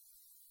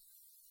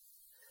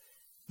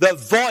 The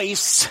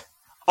voice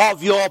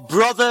of your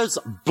brother's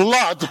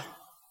blood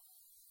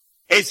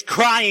is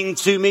crying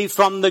to me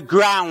from the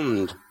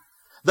ground.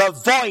 The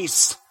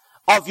voice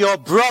of your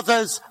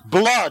brother's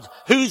blood.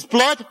 Whose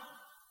blood?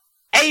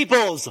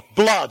 Abel's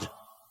blood.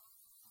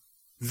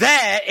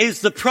 There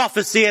is the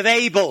prophecy of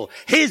Abel.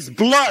 His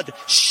blood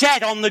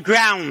shed on the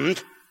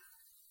ground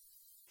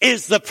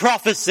is the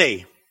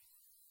prophecy.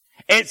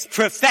 It's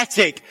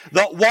prophetic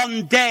that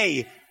one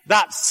day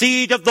that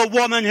seed of the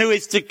woman who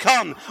is to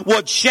come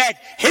would shed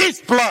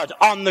his blood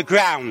on the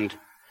ground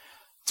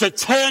to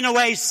turn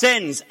away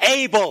sins.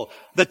 Abel,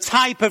 the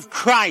type of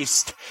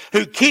Christ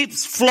who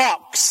keeps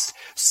flocks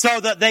so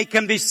that they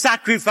can be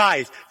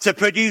sacrificed to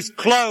produce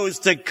clothes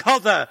to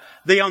cover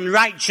the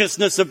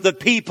unrighteousness of the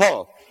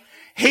people.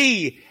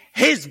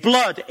 His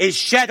blood is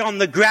shed on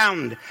the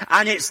ground,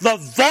 and it's the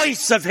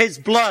voice of his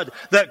blood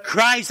that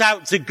cries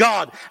out to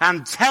God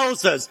and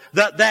tells us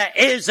that there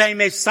is a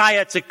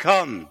Messiah to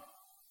come.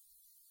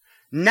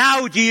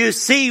 Now do you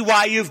see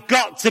why you've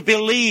got to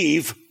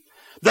believe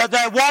that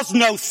there was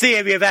no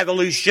theory of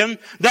evolution,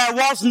 there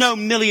was no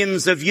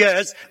millions of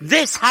years?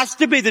 This has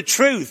to be the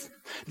truth.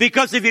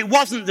 Because if it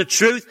wasn't the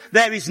truth,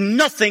 there is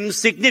nothing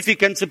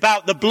significant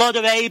about the blood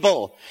of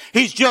Abel.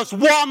 He's just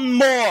one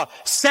more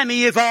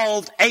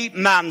semi-evolved ape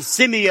man,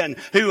 Simeon,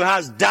 who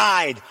has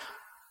died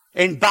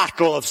in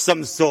battle of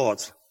some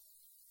sort.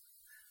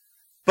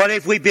 But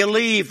if we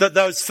believe that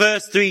those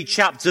first 3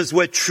 chapters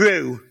were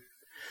true,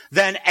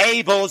 then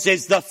Abel's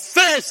is the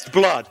first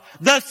blood.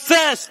 The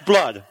first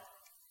blood.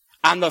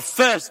 And the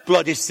first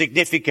blood is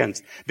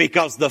significant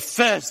because the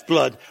first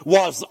blood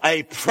was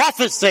a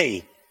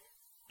prophecy.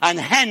 And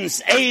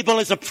hence Abel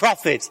is a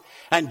prophet.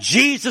 And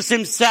Jesus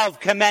himself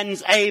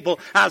commends Abel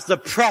as the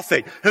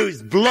prophet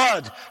whose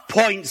blood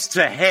points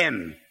to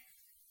him.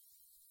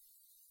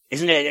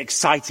 Isn't it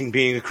exciting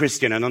being a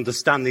Christian and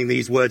understanding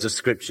these words of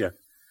Scripture?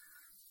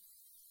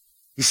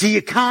 You see,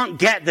 you can't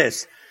get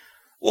this.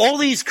 All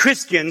these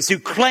Christians who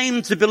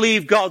claim to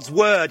believe God's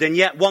word and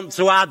yet want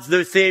to add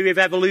the theory of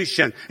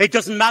evolution. It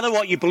doesn't matter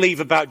what you believe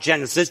about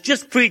Genesis.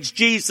 Just preach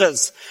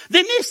Jesus.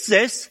 They miss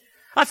this.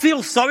 I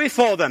feel sorry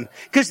for them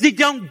because they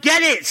don't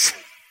get it.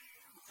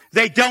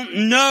 They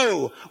don't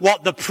know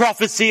what the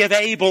prophecy of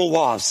Abel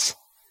was,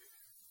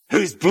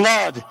 whose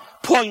blood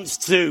points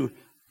to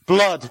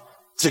blood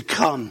to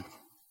come.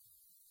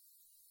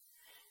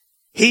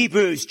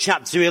 Hebrews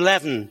chapter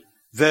 11,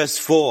 verse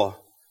 4.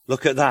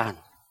 Look at that.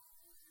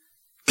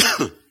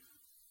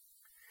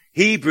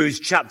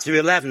 Hebrews chapter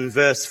 11,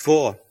 verse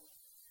 4.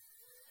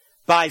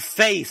 By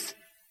faith,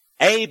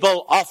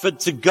 Abel offered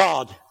to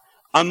God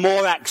a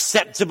more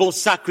acceptable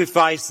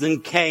sacrifice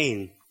than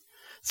Cain,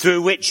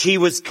 through which he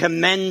was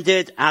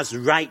commended as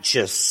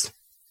righteous.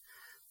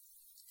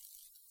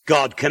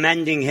 God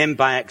commending him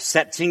by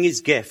accepting his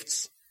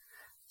gifts.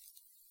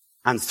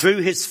 And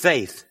through his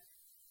faith,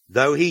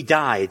 though he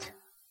died,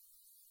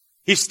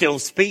 he still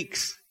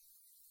speaks.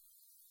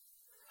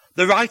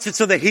 The writer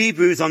to the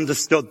Hebrews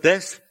understood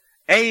this.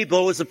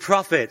 Abel was a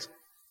prophet.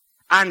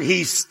 And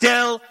he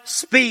still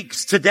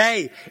speaks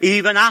today.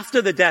 Even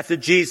after the death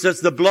of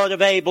Jesus, the blood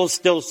of Abel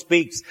still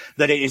speaks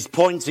that it is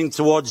pointing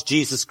towards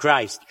Jesus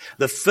Christ.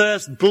 The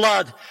first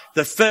blood,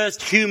 the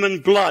first human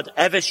blood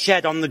ever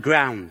shed on the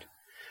ground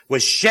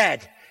was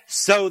shed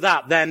so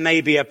that there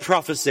may be a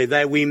prophecy,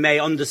 that we may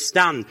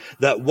understand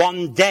that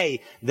one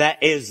day there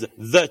is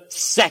the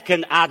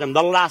second Adam,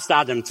 the last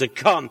Adam to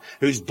come,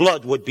 whose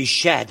blood would be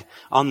shed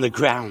on the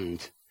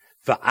ground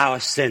for our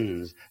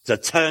sins, to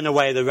turn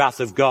away the wrath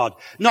of God.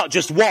 Not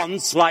just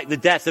once, like the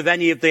death of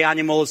any of the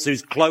animals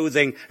whose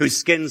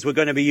skins were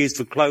going to be used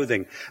for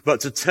clothing,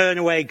 but to turn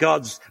away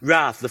God's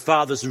wrath, the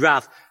Father's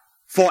wrath,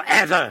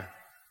 forever.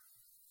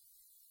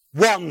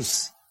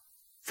 Once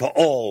for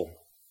all.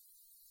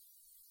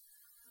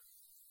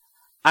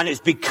 And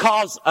it's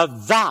because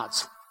of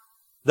that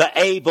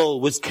Abel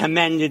was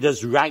commended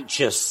as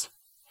righteous,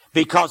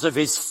 because of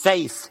his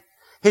faith.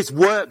 His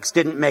works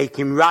didn't make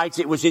him right,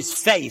 it was his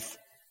faith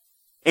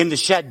in the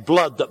shed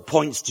blood that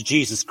points to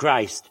Jesus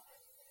Christ.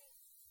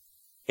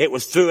 It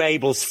was through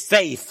Abel's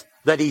faith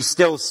that he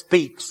still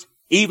speaks,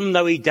 even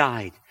though he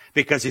died,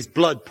 because his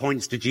blood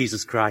points to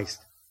Jesus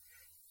Christ.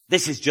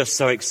 This is just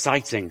so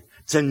exciting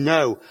to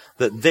know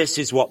that this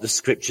is what the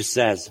Scripture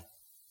says.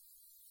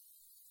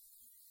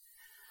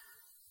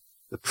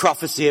 The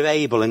prophecy of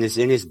Abel is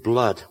in his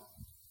blood.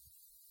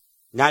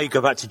 Now you go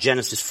back to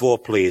Genesis 4,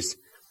 please.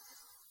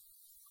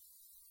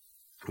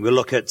 We'll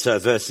look at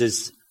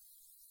verses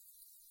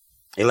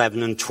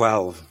 11 and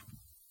 12.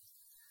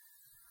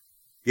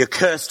 You're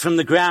cursed from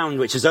the ground,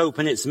 which has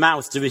opened its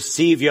mouth to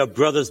receive your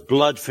brother's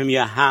blood from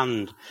your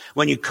hand.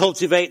 When you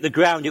cultivate the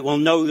ground, it will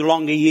no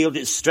longer yield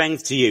its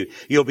strength to you.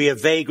 You'll be a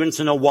vagrant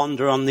and a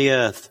wanderer on the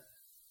earth.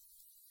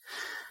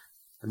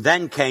 And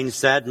then Cain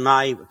said,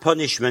 my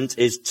punishment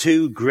is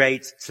too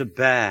great to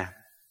bear.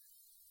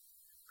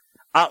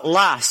 At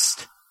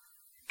last,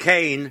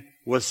 Cain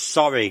was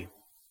sorry.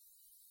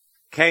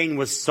 Cain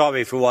was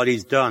sorry for what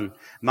he's done.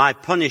 My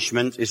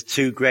punishment is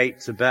too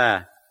great to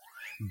bear.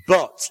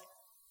 But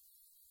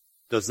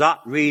Does that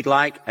read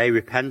like a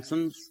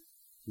repentance?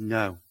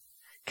 No.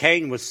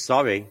 Cain was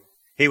sorry.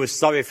 He was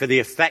sorry for the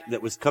effect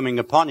that was coming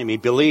upon him. He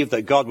believed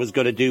that God was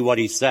going to do what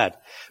he said.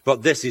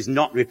 But this is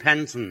not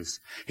repentance.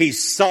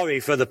 He's sorry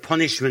for the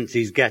punishment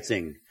he's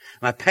getting.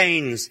 My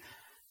pain's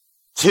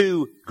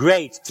too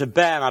great to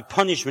bear. My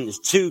punishment is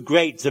too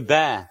great to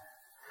bear.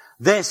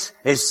 This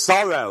is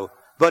sorrow,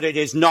 but it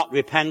is not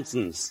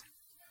repentance.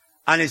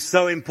 And it's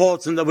so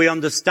important that we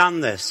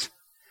understand this.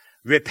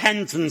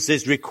 Repentance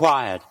is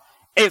required.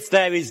 If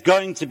there is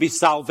going to be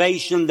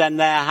salvation, then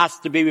there has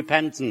to be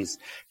repentance.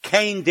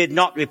 Cain did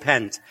not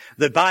repent.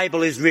 The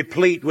Bible is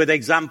replete with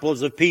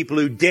examples of people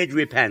who did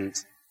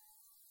repent.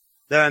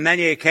 There are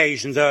many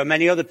occasions, there are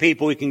many other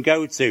people we can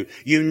go to.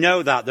 You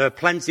know that. There are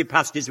plenty of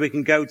passages we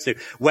can go to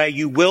where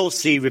you will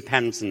see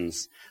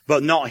repentance,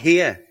 but not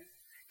here.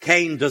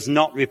 Cain does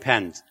not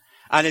repent.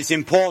 And it's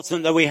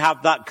important that we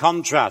have that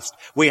contrast.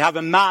 We have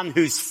a man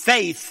whose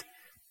faith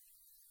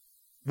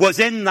was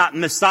in that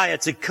Messiah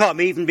to come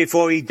even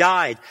before he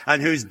died,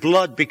 and whose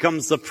blood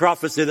becomes the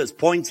prophecy that's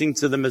pointing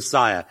to the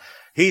Messiah.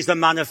 He's a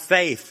man of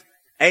faith.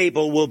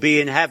 Abel will be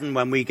in heaven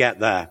when we get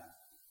there.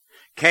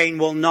 Cain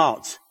will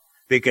not,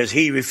 because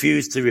he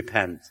refused to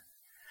repent.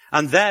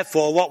 And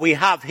therefore what we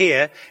have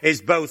here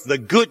is both the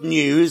good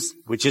news,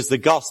 which is the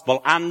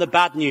gospel, and the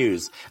bad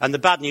news. And the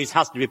bad news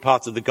has to be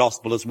part of the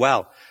gospel as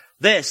well.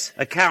 This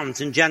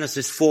account in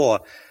Genesis 4,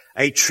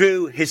 a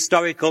true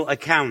historical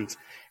account,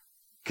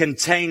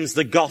 contains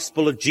the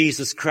gospel of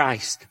Jesus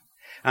Christ.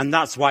 And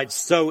that's why it's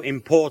so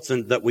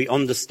important that we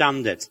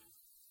understand it.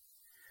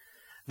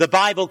 The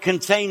Bible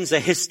contains a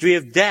history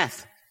of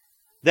death.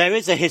 There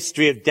is a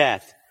history of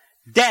death.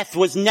 Death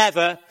was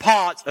never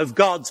part of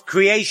God's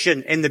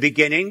creation in the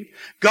beginning.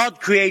 God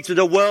created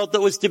a world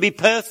that was to be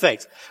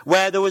perfect,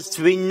 where there was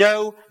to be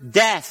no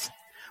death.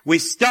 We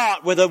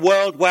start with a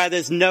world where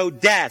there's no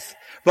death,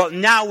 but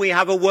now we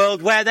have a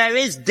world where there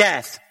is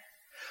death.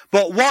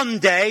 But one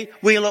day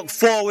we look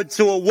forward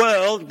to a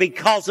world,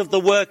 because of the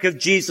work of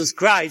Jesus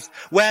Christ,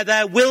 where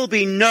there will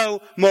be no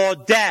more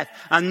death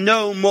and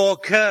no more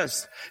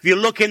curse. If you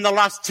look in the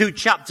last 2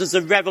 chapters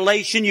of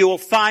Revelation, you will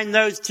find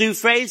those 2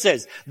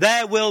 phrases.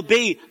 There will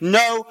be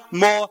no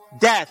more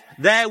death.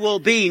 There will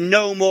be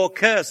no more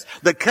curse.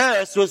 The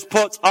curse was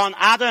put on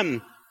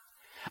Adam.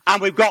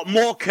 And we've got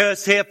more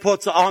curse here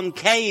put on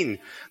Cain.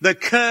 The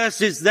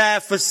curse is there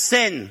for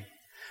sin.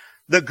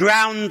 The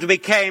ground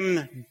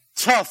became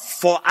tough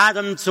for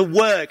Adam to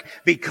work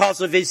because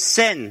of his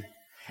sin.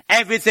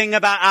 Everything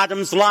about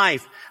Adam's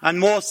life, and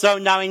more so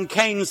now in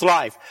Cain's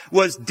life,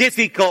 was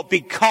difficult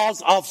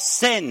because of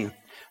sin.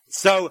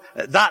 So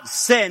that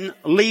sin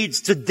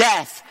leads to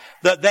death,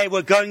 that they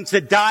were going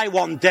to die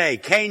one day.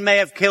 Cain may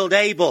have killed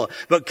Abel,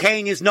 but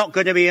Cain is not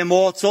going to be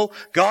immortal.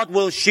 God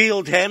will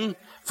shield him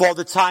for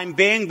the time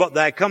being, but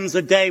there comes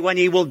a day when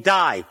he will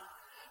die.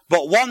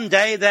 But one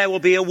day there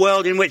will be a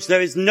world in which there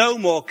is no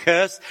more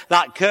curse.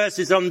 That curse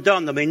is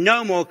undone. There'll be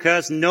no more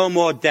curse, no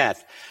more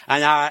death.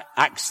 And our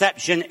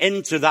acception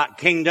into that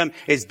kingdom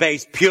is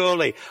based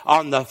purely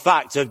on the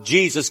fact of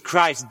Jesus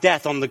Christ's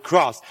death on the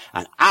cross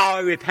and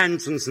our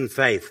repentance and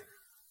faith.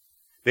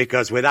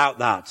 Because without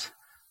that,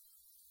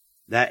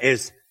 there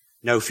is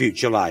no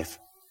future life.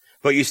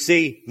 But you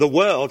see, the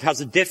world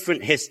has a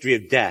different history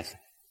of death.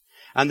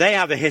 And they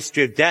have a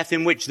history of death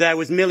in which there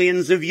was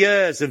millions of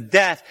years of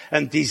death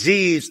and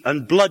disease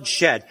and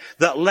bloodshed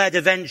that led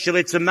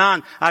eventually to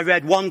man. I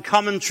read one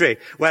commentary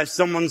where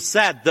someone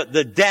said that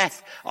the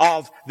death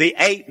of the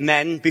 8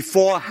 men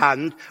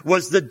beforehand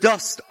was the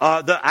dust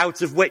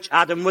out of which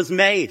Adam was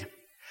made.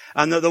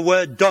 And that the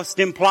word dust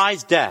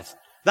implies death.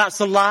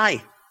 That's a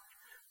lie.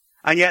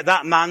 And yet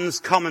that man's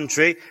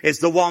commentary is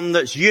the one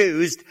that's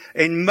used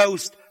in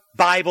most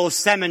Bible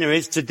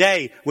seminaries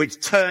today,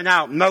 which turn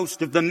out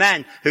most of the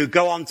men who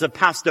go on to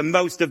pastor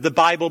most of the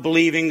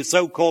Bible-believing,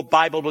 so-called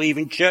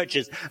Bible-believing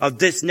churches of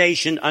this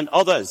nation and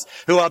others,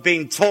 who are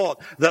being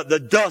taught that the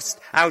dust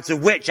out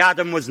of which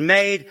Adam was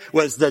made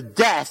was the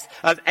death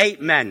of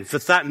 8 men for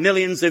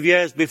millions of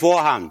years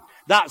beforehand.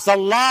 That's a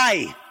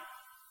lie.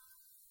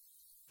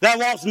 There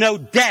was no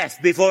death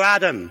before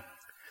Adam.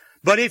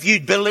 But if you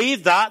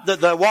believe that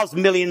there was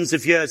millions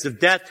of years of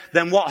death,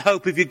 then what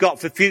hope have you got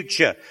for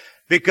future?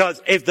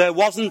 Because if there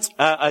wasn't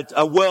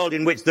a world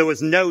in which there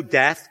was no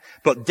death,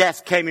 but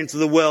death came into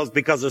the world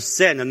because of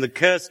sin, and the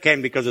curse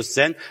came because of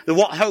sin, then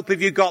what hope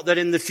have you got that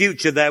in the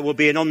future there will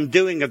be an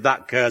undoing of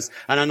that curse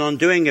and an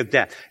undoing of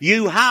death?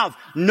 You have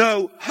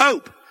no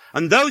hope.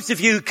 And those of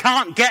you who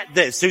can't get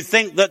this, who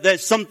think that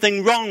there's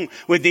something wrong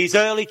with these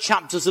early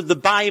chapters of the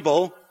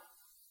Bible,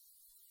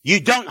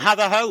 you don't have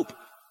a hope.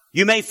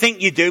 You may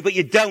think you do, but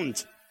you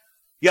don't.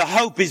 Your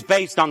hope is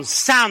based on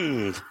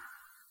sand.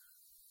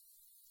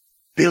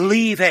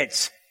 Believe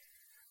it.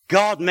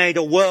 God made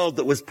a world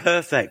that was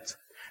perfect,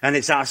 and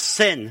it's our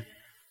sin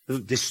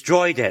that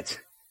destroyed it.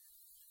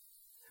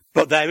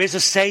 But there is a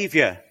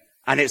Savior,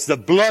 and it's the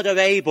blood of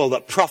Abel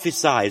that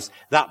prophesies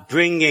that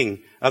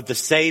bringing of the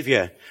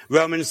Savior.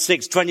 Romans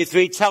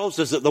 6:23 tells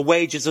us that the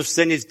wages of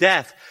sin is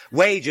death.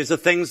 Wages are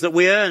things that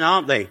we earn,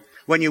 aren't they?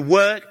 When you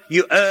work,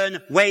 you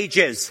earn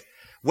wages.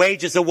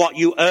 Wages are what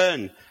you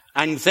earn.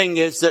 And the thing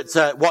is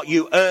that what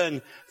you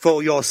earn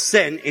for your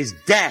sin is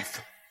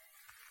death.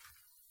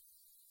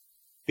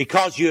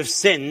 Because you have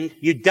sinned,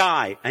 you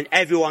die. And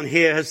everyone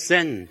here has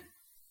sinned.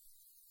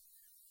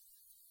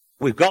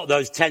 We've got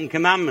those 10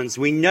 commandments.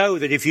 We know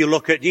that if you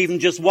look at even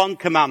just one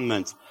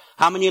commandment,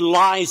 how many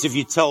lies have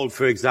you told,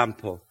 for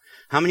example?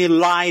 How many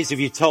lies have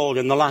you told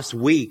in the last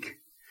week?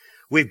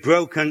 We've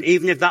broken,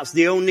 even if that's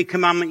the only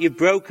commandment you've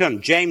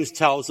broken. James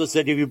tells us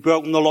that if you've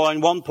broken the law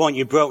in one point,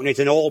 you've broken it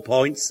in all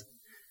points.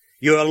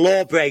 You're a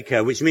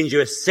lawbreaker, which means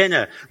you're a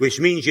sinner, which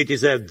means you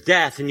deserve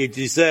death and you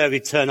deserve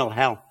eternal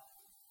hell.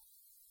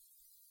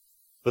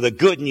 But the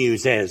good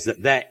news is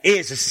that there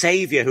is a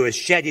Savior who has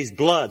shed his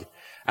blood,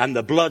 and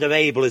the blood of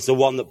Abel is the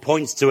one that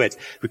points to it.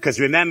 Because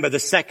remember, the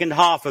second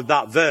half of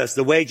that verse,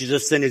 the wages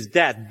of sin is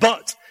death,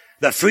 but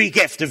the free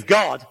gift of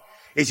God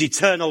is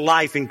eternal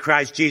life in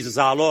Christ Jesus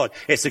our Lord.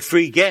 It's a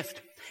free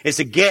gift. It's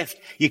a gift.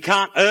 You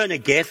can't earn a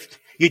gift.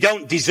 You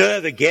don't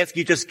deserve a gift.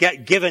 You just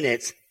get given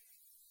it.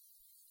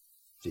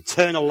 It's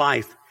eternal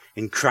life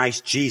in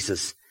Christ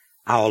Jesus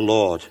our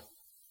Lord.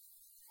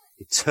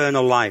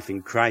 Eternal life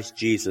in Christ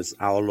Jesus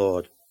our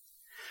Lord.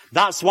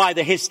 That's why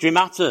the history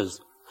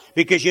matters.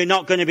 Because you're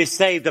not going to be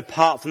saved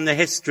apart from the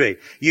history.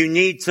 You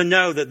need to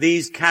know that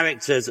these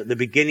characters at the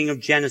beginning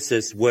of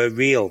Genesis were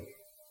real.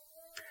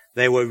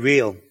 They were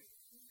real.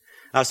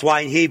 That's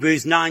why in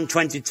Hebrews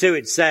 9:22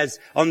 it says,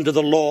 under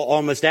the law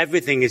almost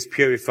everything is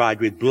purified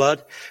with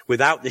blood.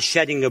 Without the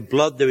shedding of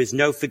blood there is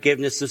no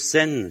forgiveness of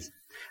sins.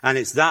 And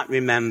it's that,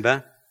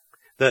 remember,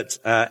 that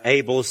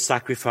Abel's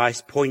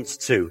sacrifice points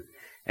to.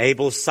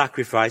 Abel's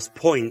sacrifice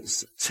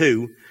points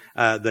to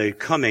the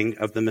coming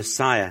of the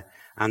Messiah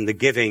and the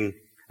giving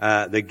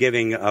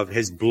of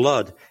his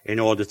blood in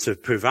order to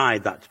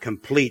provide that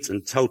complete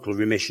and total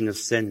remission of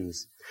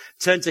sins.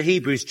 Turn to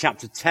Hebrews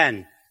chapter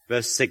 10,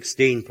 verse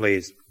 16,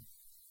 please.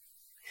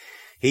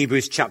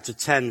 Hebrews chapter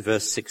 10,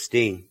 verse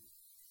 16.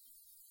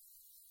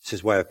 This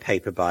is where a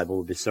paper Bible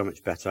would be so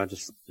much better.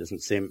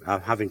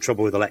 I'm having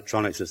trouble with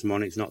electronics this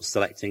morning. It's not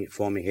selecting it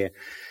for me here.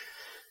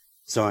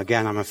 So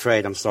again, I'm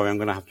sorry, I'm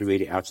going to have to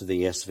read it out of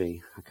the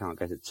ESV. I can't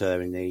get it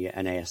in the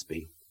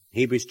NASB.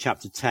 Hebrews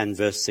chapter 10,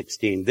 verse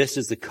 16. This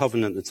is the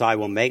covenant that I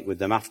will make with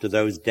them after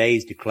those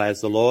days,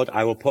 declares the Lord.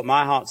 I will put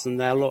my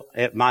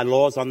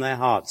laws on their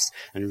hearts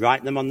and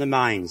write them on their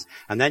minds.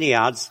 And then he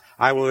adds,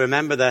 I will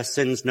remember their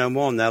sins no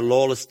more and their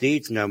lawless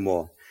deeds no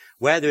more.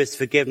 Where there is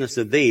forgiveness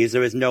of these,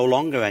 there is no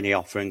longer any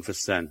offering for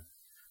sin.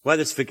 Where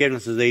there's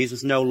forgiveness of these,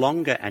 there's no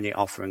longer any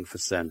offering for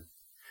sin.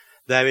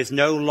 There is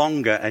no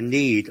longer a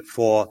need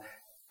for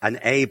an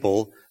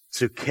Abel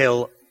to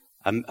kill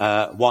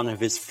one of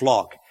his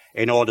flock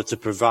in order to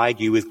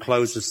provide you with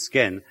clothes of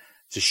skin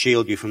to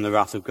shield you from the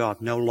wrath of God.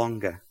 No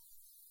longer.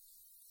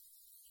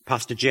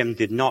 Pastor Jim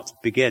did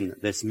not begin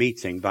this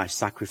meeting by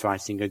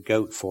sacrificing a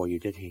goat for you,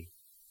 did he?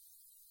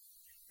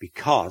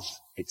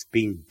 Because it's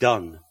been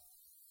done.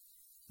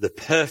 The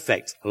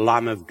perfect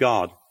Lamb of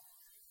God,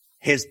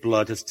 his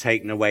blood has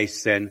taken away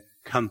sin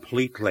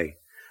completely.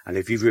 And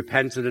if you've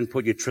repented and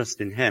put your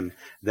trust in him,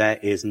 there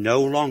is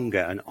no longer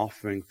an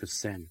offering for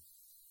sin.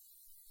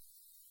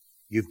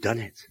 You've done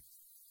it.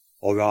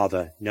 Or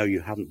rather, no,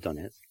 you haven't done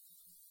it.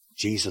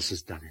 Jesus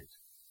has done it.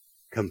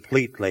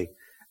 Completely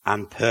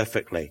and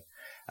perfectly.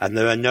 And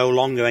there are no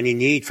longer any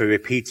need for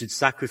repeated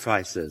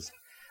sacrifices.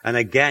 And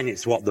again,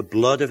 it's what the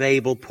blood of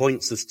Abel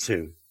points us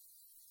to.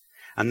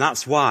 And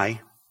that's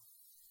why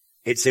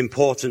it's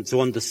important to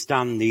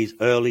understand these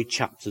early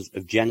chapters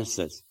of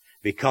Genesis.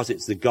 Because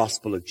it's the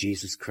gospel of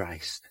Jesus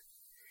Christ.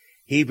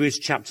 Hebrews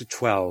chapter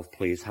 12,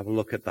 please. Have a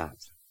look at that.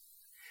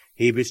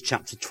 Hebrews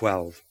chapter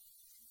 12.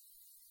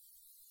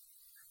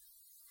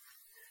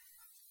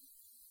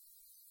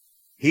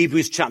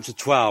 Hebrews chapter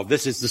 12,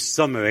 this is the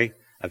summary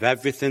of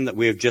everything that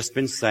we have just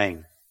been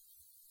saying.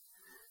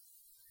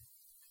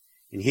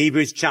 In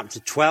Hebrews chapter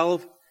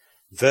 12,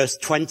 verse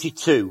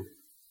 22,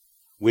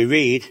 we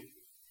read,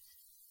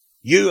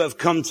 You have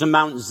come to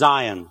Mount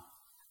Zion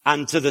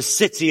and to the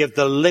city of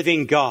the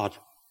living God,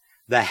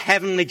 the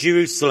heavenly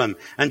Jerusalem,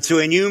 and to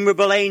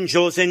innumerable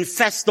angels in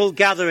festal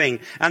gathering,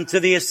 and to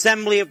the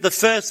assembly of the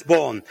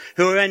firstborn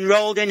who are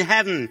enrolled in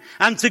heaven,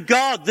 and to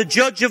God, the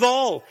judge of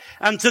all,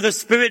 and to the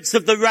spirits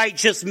of the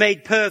righteous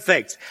made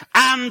perfect,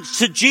 and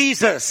to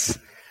Jesus,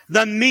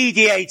 the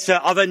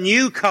mediator of a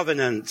new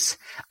covenant,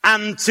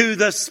 and to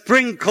the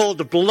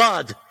sprinkled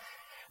blood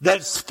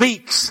that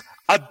speaks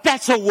a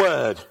better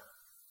word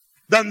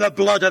than the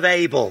blood of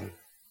Abel.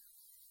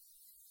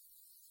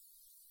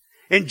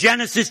 In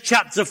Genesis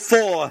chapter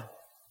 4,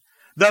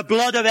 the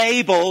blood of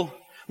Abel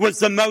was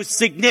the most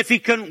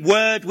significant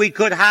word we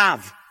could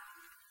have.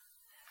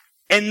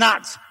 In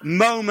that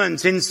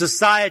moment in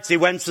society,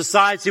 when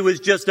society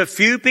was just a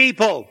few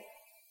people,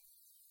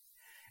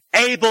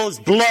 Abel's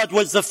blood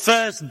was the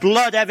first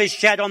blood ever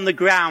shed on the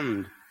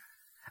ground.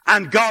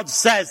 And God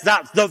says,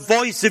 that's the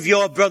voice of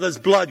your brother's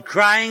blood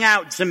crying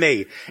out to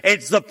me.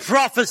 It's the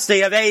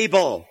prophecy of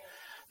Abel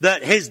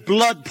that his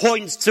blood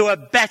points to a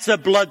better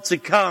blood to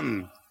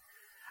come.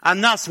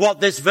 And that's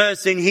what this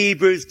verse in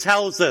Hebrews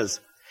tells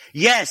us.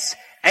 Yes,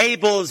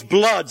 Abel's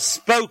blood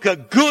spoke a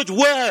good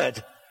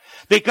word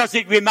because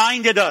it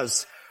reminded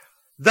us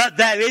that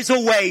there is a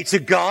way to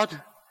God.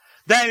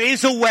 There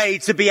is a way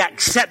to be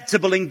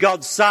acceptable in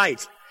God's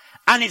sight.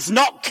 And it's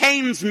not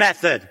Cain's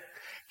method.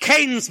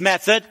 Cain's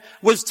method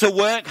was to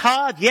work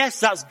hard. Yes,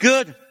 that's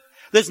good.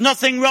 There's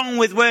nothing wrong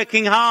with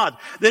working hard.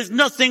 There's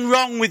nothing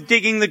wrong with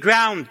digging the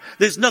ground.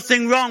 There's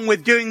nothing wrong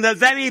with doing the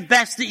very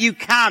best that you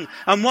can.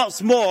 And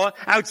what's more,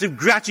 out of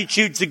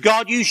gratitude to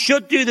God, you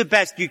should do the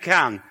best you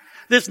can.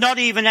 There's not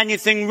even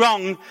anything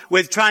wrong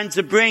with trying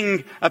to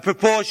bring a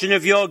proportion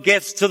of your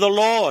gifts to the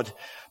Lord.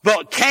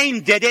 But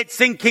Cain did it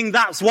thinking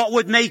that's what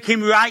would make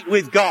him right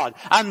with God.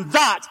 And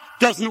that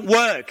doesn't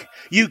work.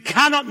 You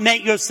cannot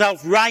make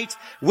yourself right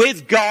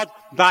with God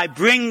by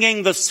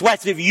bringing the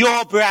sweat of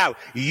your brow,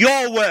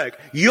 your work,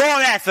 your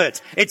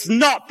effort. It's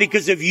not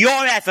because of your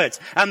effort.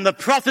 And the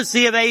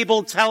prophecy of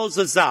Abel tells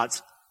us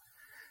that.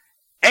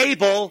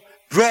 Abel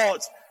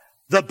brought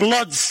the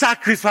blood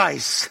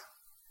sacrifice.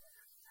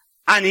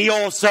 And he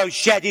also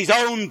shed his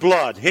own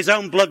blood. His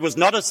own blood was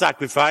not a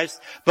sacrifice,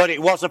 but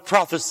it was a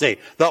prophecy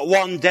that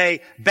one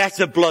day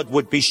better blood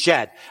would be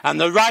shed.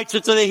 And the writer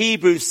to the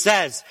Hebrews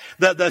says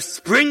that the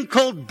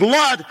sprinkled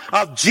blood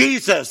of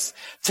Jesus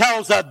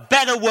tells a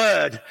better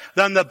word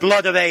than the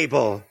blood of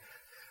Abel.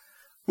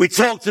 We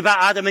talked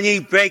about Adam and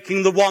Eve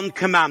breaking the one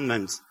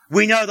commandment.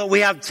 We know that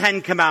we have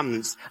 10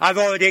 commandments. I've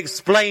already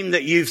explained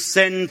that you've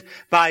sinned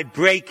by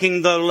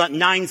breaking the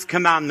 9th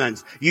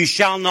commandment. You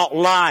shall not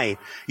lie.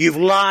 You've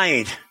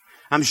lied.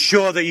 I'm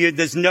sure that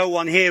there's no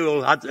one here who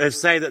will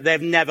say that they've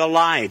never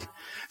lied.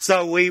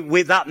 So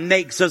that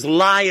makes us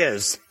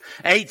liars.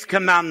 8th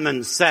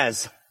commandment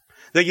says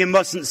that you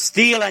mustn't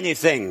steal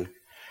anything.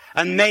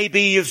 And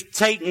maybe you've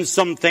taken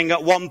something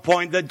at one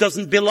point that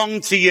doesn't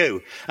belong to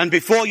you. And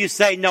before you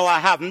say, no, I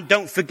haven't,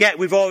 don't forget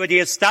we've already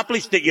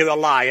established that you're a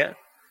liar.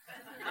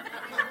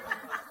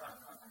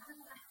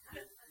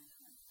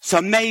 So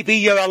maybe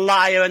you're a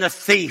liar and a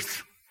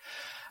thief.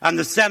 And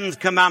the 7th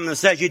commandment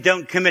says you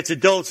don't commit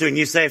adultery. And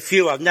you say,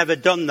 phew, I've never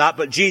done that.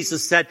 But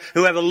Jesus said,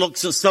 whoever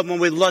looks at someone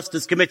with lust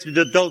has committed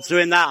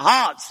adultery in their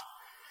heart.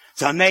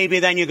 So maybe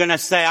then you're going to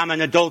say, I'm an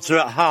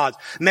adulterer at heart.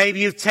 Maybe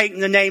you've taken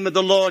the name of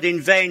the Lord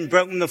in vain,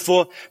 broken the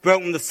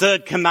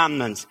 3rd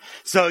commandment.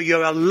 So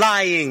you're a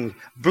lying,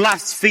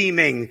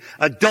 blaspheming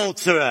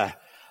adulterer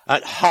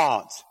at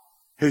heart,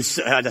 who's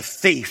a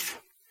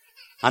thief.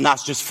 And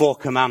that's just 4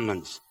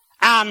 commandments.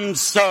 And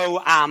so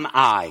am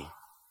I.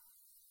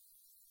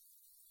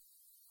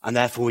 And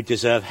therefore we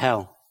deserve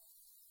hell.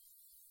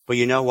 But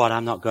you know what?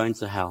 I'm not going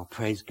to hell.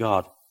 Praise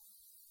God.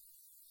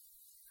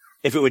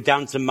 If it were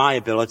down to my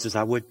abilities,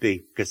 I would be,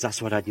 because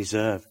that's what I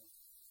deserve.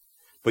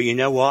 But you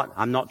know what?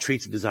 I'm not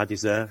treated as I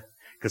deserve,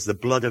 because the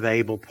blood of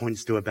Abel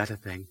points to a better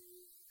thing.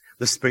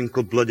 The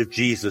sprinkled blood of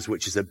Jesus,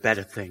 which is a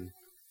better thing.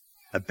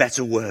 A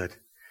better word.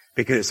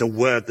 Because it's a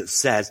word that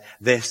says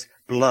this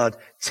blood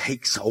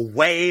takes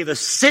away the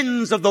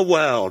sins of the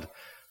world.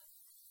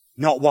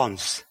 Not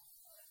once,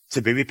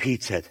 to be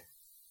repeated,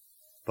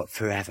 but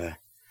forever.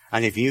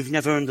 And if you've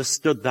never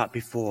understood that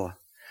before,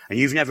 and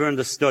you've never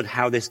understood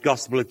how this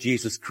gospel of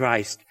Jesus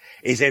Christ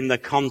is in the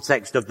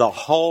context of the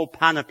whole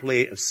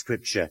panoply of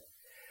Scripture,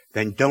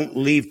 then don't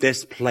leave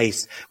this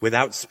place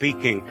without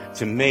speaking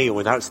to me or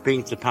without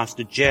speaking to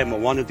Pastor Jim or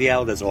one of the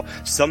elders or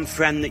some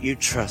friend that you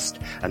trust,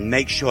 and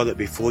make sure that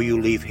before you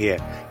leave here,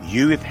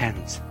 you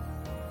repent,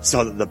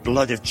 so that the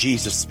blood of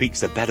Jesus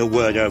speaks a better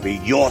word over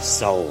your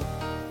soul,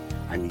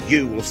 and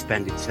you will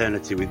spend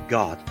eternity with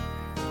God,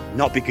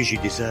 not because you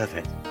deserve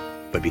it,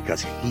 but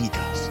because He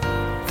does.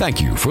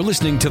 Thank you for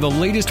listening to the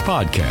latest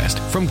podcast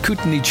from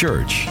Kootenai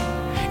Church.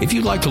 If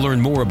you'd like to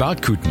learn more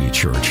about Kootenai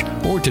Church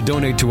or to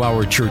donate to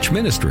our church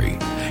ministry,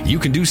 you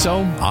can do so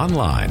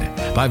online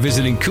by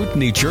visiting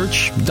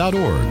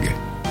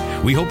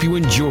kootenaichurch.org. We hope you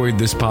enjoyed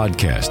this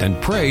podcast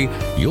and pray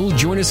you'll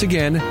join us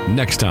again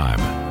next time.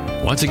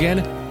 Once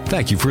again,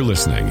 thank you for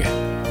listening.